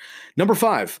last year. Number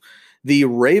 5, the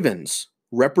Ravens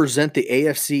represent the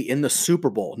AFC in the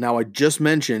Super Bowl. Now, I just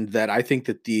mentioned that I think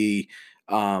that the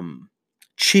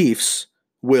Chiefs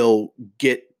will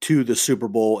get to the Super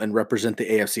Bowl and represent the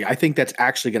AFC. I think that's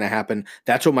actually going to happen.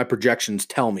 That's what my projections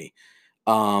tell me.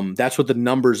 That's what the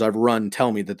numbers I've run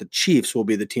tell me, that the Chiefs will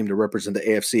be the team to represent the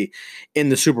AFC in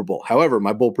the Super Bowl. However,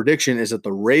 my bold prediction is that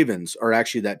the Ravens are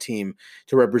actually that team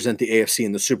to represent the AFC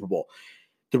in the Super Bowl.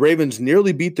 The Ravens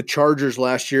nearly beat the Chargers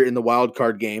last year in the wild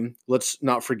card game. Let's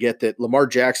not forget that Lamar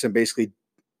Jackson basically,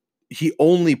 he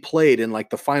only played in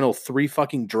like the final 3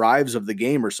 fucking drives of the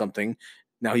game or something.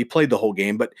 Now, he played the whole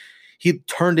game, but he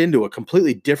turned into a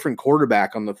completely different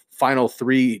quarterback on the final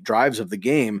 3 drives of the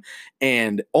game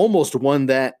and almost won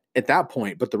that at that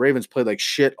point. But the Ravens played like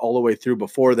shit all the way through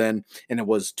before then, and it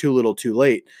was too little too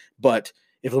late. But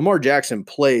if Lamar Jackson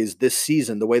plays this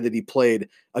season the way that he played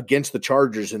against the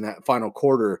Chargers in that final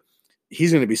quarter,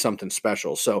 he's going to be something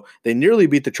special. So they nearly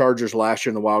beat the Chargers last year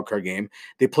in the wild card game.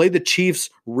 They played the Chiefs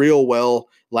real well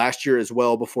last year as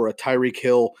well before a Tyreek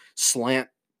Hill slant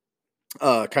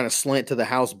to the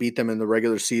house beat them in the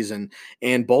regular season.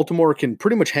 And Baltimore can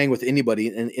pretty much hang with anybody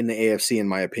in the AFC, in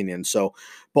my opinion. So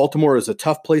Baltimore is a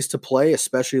tough place to play,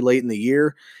 especially late in the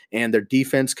year. And their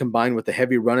defense combined with the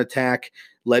heavy run attack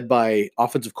led by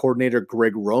offensive coordinator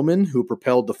Greg Roman, who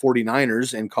propelled the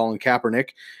 49ers and Colin Kaepernick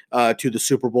to the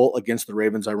Super Bowl against the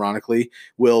Ravens, ironically,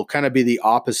 will kind of be the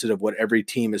opposite of what every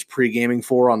team is pre-gaming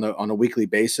for on a weekly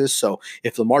basis. So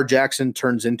if Lamar Jackson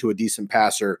turns into a decent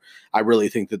passer, I really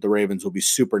think that the Ravens will be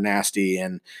super nasty.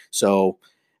 And so,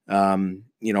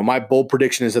 my bold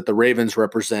prediction is that the Ravens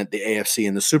represent the AFC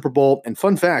in the Super Bowl. And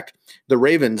fun fact, the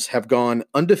Ravens have gone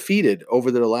undefeated over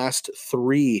their last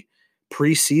 3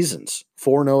 preseasons,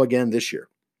 4-0 again this year.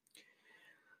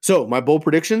 So my bold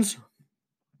predictions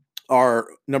are,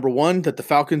 number 1, that the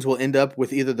Falcons will end up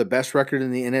with either the best record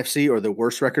in the NFC or the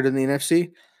worst record in the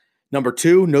NFC. Number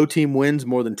 2, no team wins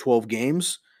more than 12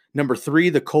 games. Number 3,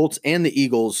 the Colts and the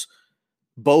Eagles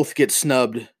both get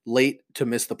snubbed late to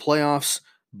miss the playoffs.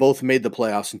 Both made the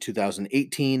playoffs in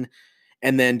 2018.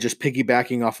 And then just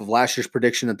piggybacking off of last year's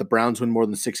prediction that the Browns win more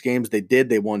than 6 games, they did.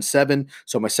 They won 7.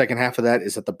 So my second half of that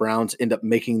is that the Browns end up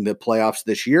making the playoffs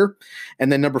this year.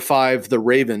 And then number 5, the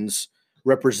Ravens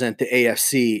represent the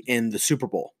AFC in the Super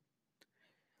Bowl.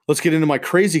 Let's get into my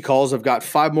crazy calls. I've got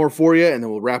 5 more for you, and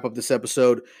then we'll wrap up this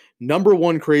episode. Number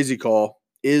 1 crazy call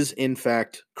is, in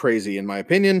fact, crazy, in my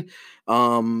opinion.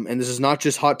 And this is not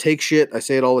just hot take shit. I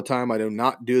say it all the time. I do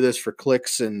not do this for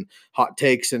clicks and hot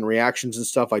takes and reactions and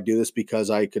stuff. I do this because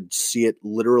I could see it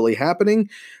literally happening.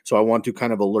 So I want to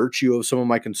kind of alert you of some of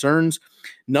my concerns.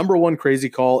 Number 1 crazy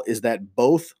call is that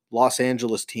both Los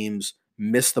Angeles teams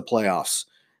miss the playoffs.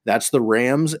 That's the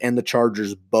Rams and the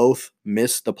Chargers both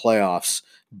missed the playoffs.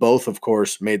 Both, of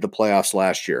course, made the playoffs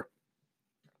last year.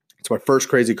 It's my first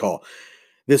crazy call.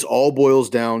 This all boils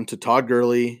down to Todd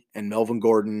Gurley and Melvin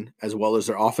Gordon, as well as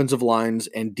their offensive lines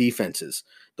and defenses.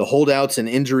 The holdouts and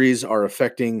injuries are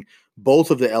affecting both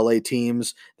of the LA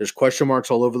teams. There's question marks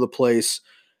all over the place.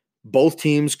 Both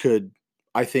teams could,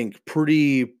 I think,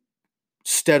 pretty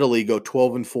steadily go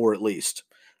 12-4 at least.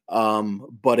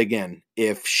 But again,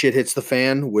 if shit hits the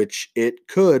fan, which it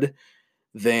could,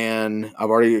 then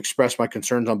I've already expressed my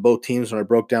concerns on both teams when I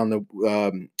broke down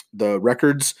the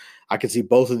records. I could see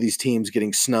both of these teams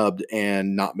getting snubbed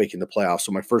and not making the playoffs.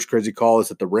 So my first crazy call is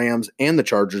that the Rams and the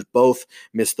Chargers both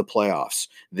missed the playoffs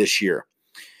this year.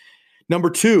 Number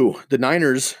 2, the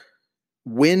Niners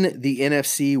win the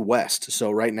NFC West.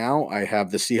 So right now I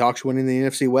have the Seahawks winning the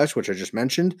NFC West, which I just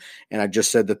mentioned. And I just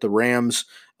said that the Rams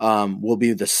will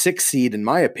be the 6th seed in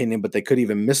my opinion, but they could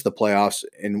even miss the playoffs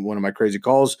in one of my crazy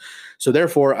calls. So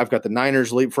therefore I've got the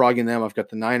Niners leapfrogging them. I've got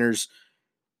the Niners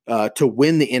to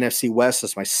win the NFC West.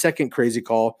 That's my second crazy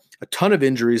call. A ton of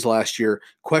injuries last year.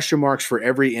 Question marks for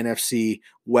every NFC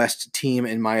West team,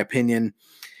 in my opinion.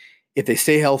 If they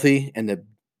stay healthy and the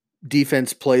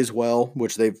defense plays well,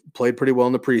 which they've played pretty well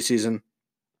in the preseason,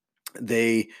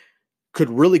 they could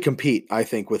really compete, I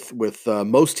think, with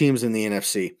most teams in the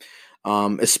NFC.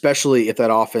 Especially if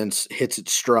that offense hits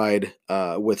its stride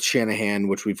with Shanahan,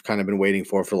 which we've kind of been waiting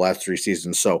for the last 3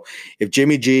 seasons. So if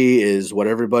Jimmy G is what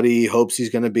everybody hopes he's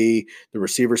going to be, the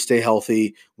receivers stay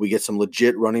healthy, we get some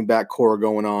legit running back core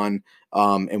going on,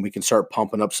 and we can start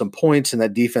pumping up some points, and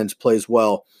that defense plays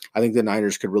well, I think the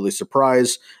Niners could really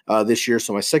surprise this year.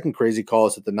 So my second crazy call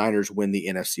is that the Niners win the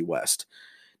NFC West.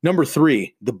 Number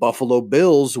 3, the Buffalo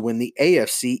Bills win the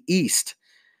AFC East.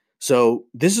 So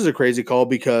this is a crazy call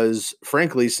because,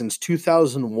 frankly, since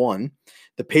 2001,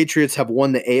 the Patriots have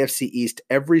won the AFC East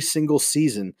every single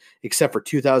season except for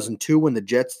 2002 when the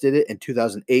Jets did it and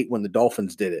 2008 when the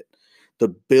Dolphins did it. The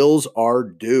Bills are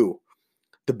due.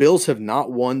 The Bills have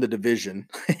not won the division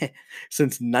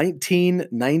since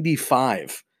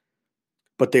 1995,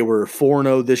 but they were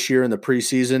 4-0 this year in the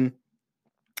preseason.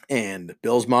 And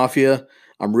Bills Mafia,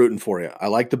 I'm rooting for you. I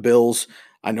like the Bills.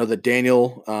 I know that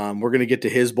Daniel, we're going to get to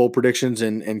his bold predictions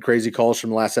and crazy calls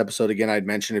from the last episode. Again, I'd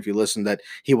mentioned if you listened that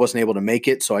he wasn't able to make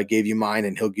it, so I gave you mine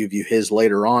and he'll give you his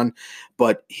later on.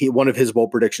 But one of his bold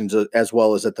predictions as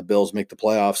well is that the Bills make the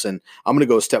playoffs. And I'm going to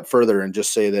go a step further and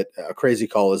just say that a crazy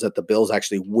call is that the Bills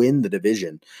actually win the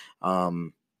division.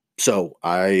 So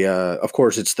of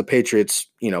course, it's the Patriots,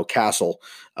 castle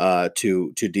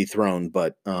to dethrone.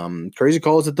 But crazy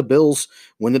call is that the Bills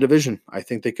win the division. I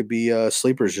think they could be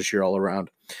sleepers this year all around.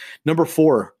 Number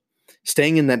 4,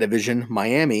 staying in that division,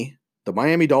 Miami. The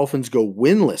Miami Dolphins go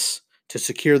winless to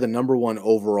secure the number 1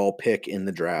 overall pick in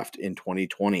the draft in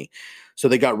 2020. So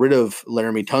they got rid of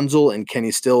Laramie Tunsil and Kenny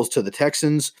Stills to the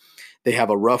Texans. They have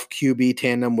a rough QB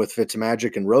tandem with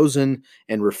Fitzmagic and Rosen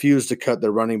and refuse to cut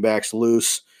their running backs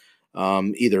loose.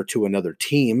 Either to another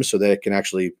team so that it can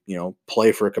actually,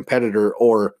 play for a competitor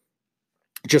or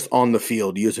just on the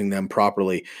field using them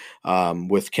properly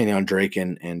with Kenyon Drake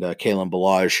and Kalen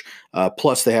Ballage.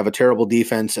 Plus, they have a terrible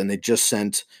defense, and they just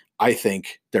sent, I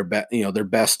think, their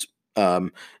best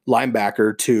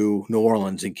linebacker to New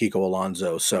Orleans in Kiko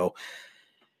Alonso. So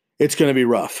it's going to be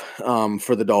rough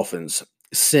for the Dolphins.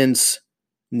 Since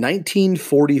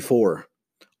 1944,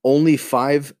 only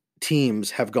 5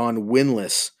 teams have gone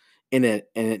winless in a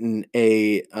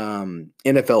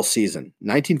NFL season.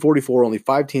 1944, only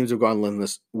 5 teams have gone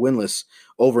winless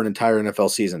over an entire NFL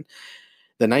season.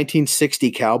 The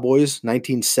 1960 Cowboys,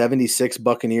 1976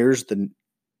 Buccaneers, the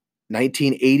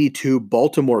 1982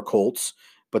 Baltimore Colts,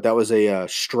 but that was a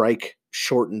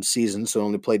strike-shortened season, so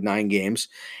only played 9 games.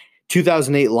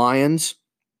 2008 Lions,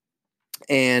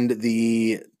 and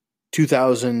the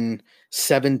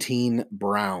 2017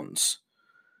 Browns.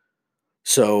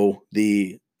 So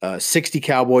the 60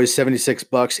 Cowboys, 76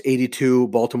 Bucks, 82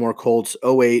 Baltimore Colts,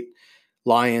 08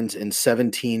 Lions, and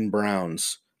 17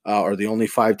 Browns are the only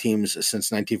 5 teams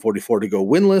since 1944 to go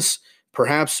winless.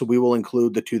 Perhaps we will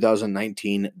include the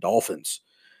 2019 Dolphins.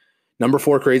 Number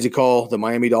 4 crazy call, the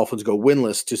Miami Dolphins go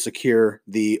winless to secure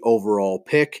the overall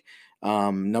pick.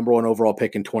 Number 1 overall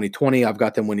pick in 2020. I've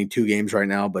got them winning 2 games right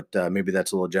now, but maybe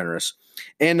that's a little generous.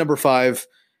 And number 5,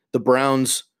 the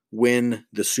Browns win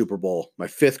the Super Bowl. My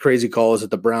 5th crazy call is that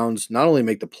the Browns not only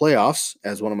make the playoffs,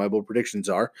 as one of my bold predictions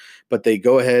are, but they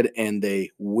go ahead and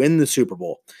they win the Super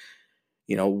Bowl.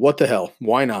 What the hell?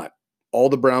 Why not? All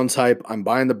the Browns hype. I'm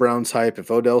buying the Browns hype.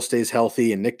 If Odell stays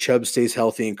healthy and Nick Chubb stays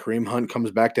healthy and Kareem Hunt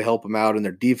comes back to help him out and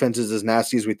their defense is as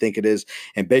nasty as we think it is,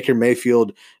 and Baker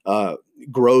Mayfield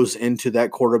grows into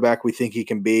that quarterback we think he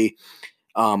can be,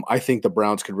 I think the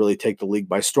Browns could really take the league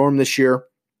by storm this year.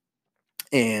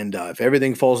 And if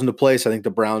everything falls into place, I think the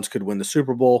Browns could win the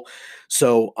Super Bowl.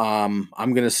 So I'm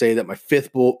going to say that my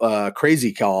 5th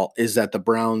crazy call is that the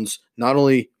Browns not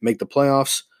only make the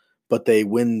playoffs, but they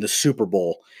win the Super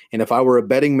Bowl. And if I were a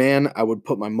betting man, I would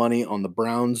put my money on the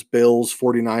Browns, Bills,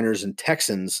 49ers, and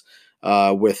Texans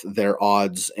with their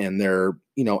odds and their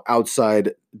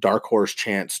outside dark horse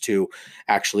chance to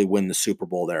actually win the Super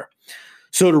Bowl there.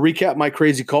 So to recap my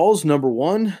crazy calls, number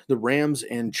 1, the Rams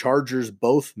and Chargers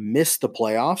both missed the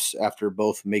playoffs after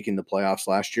both making the playoffs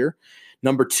last year.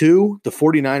 Number 2, the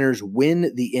 49ers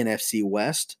win the NFC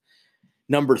West.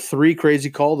 Number 3 crazy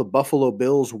call, the Buffalo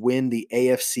Bills win the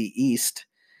AFC East.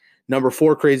 Number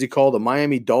 4 crazy call, the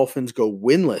Miami Dolphins go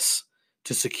winless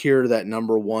to secure that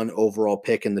number 1 overall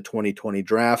pick in the 2020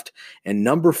 draft. And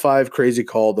number 5 crazy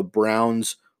call, the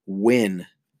Browns win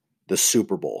the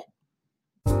Super Bowl.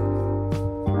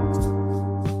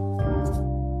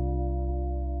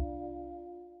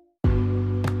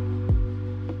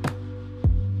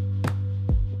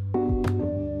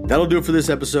 That'll do it for this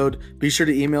episode. Be sure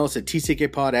to email us at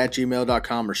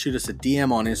tckpod@gmail.com or shoot us a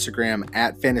DM on Instagram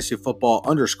at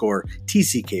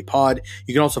fantasyfootball_TCKpod.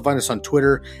 You can also find us on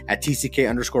Twitter at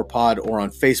TCK_pod or on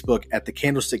Facebook at the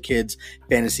Candlestick Kids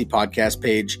Fantasy Podcast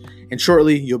page. And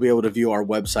shortly, you'll be able to view our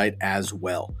website as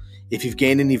well. If you've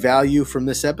gained any value from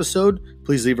this episode,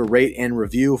 please leave a rate and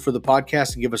review for the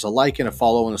podcast and give us a like and a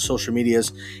follow on the social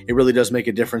medias. It really does make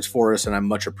a difference for us, and I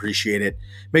much appreciate it.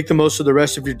 Make the most of the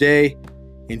rest of your day.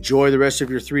 Enjoy the rest of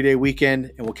your 3-day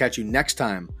weekend, and we'll catch you next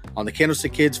time on the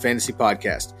Candlestick Kids Fantasy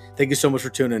Podcast. Thank you so much for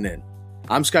tuning in.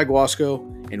 I'm Sky Guasco,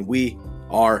 and we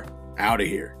are out of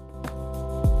here.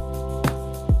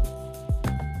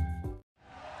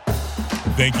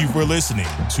 Thank you for listening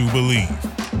to Believe.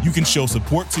 You can show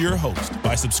support to your host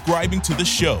by subscribing to the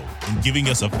show and giving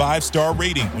us a 5-star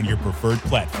rating on your preferred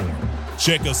platform.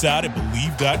 Check us out at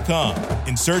Believe.com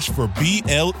and search for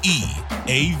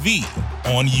BLEAV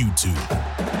on YouTube.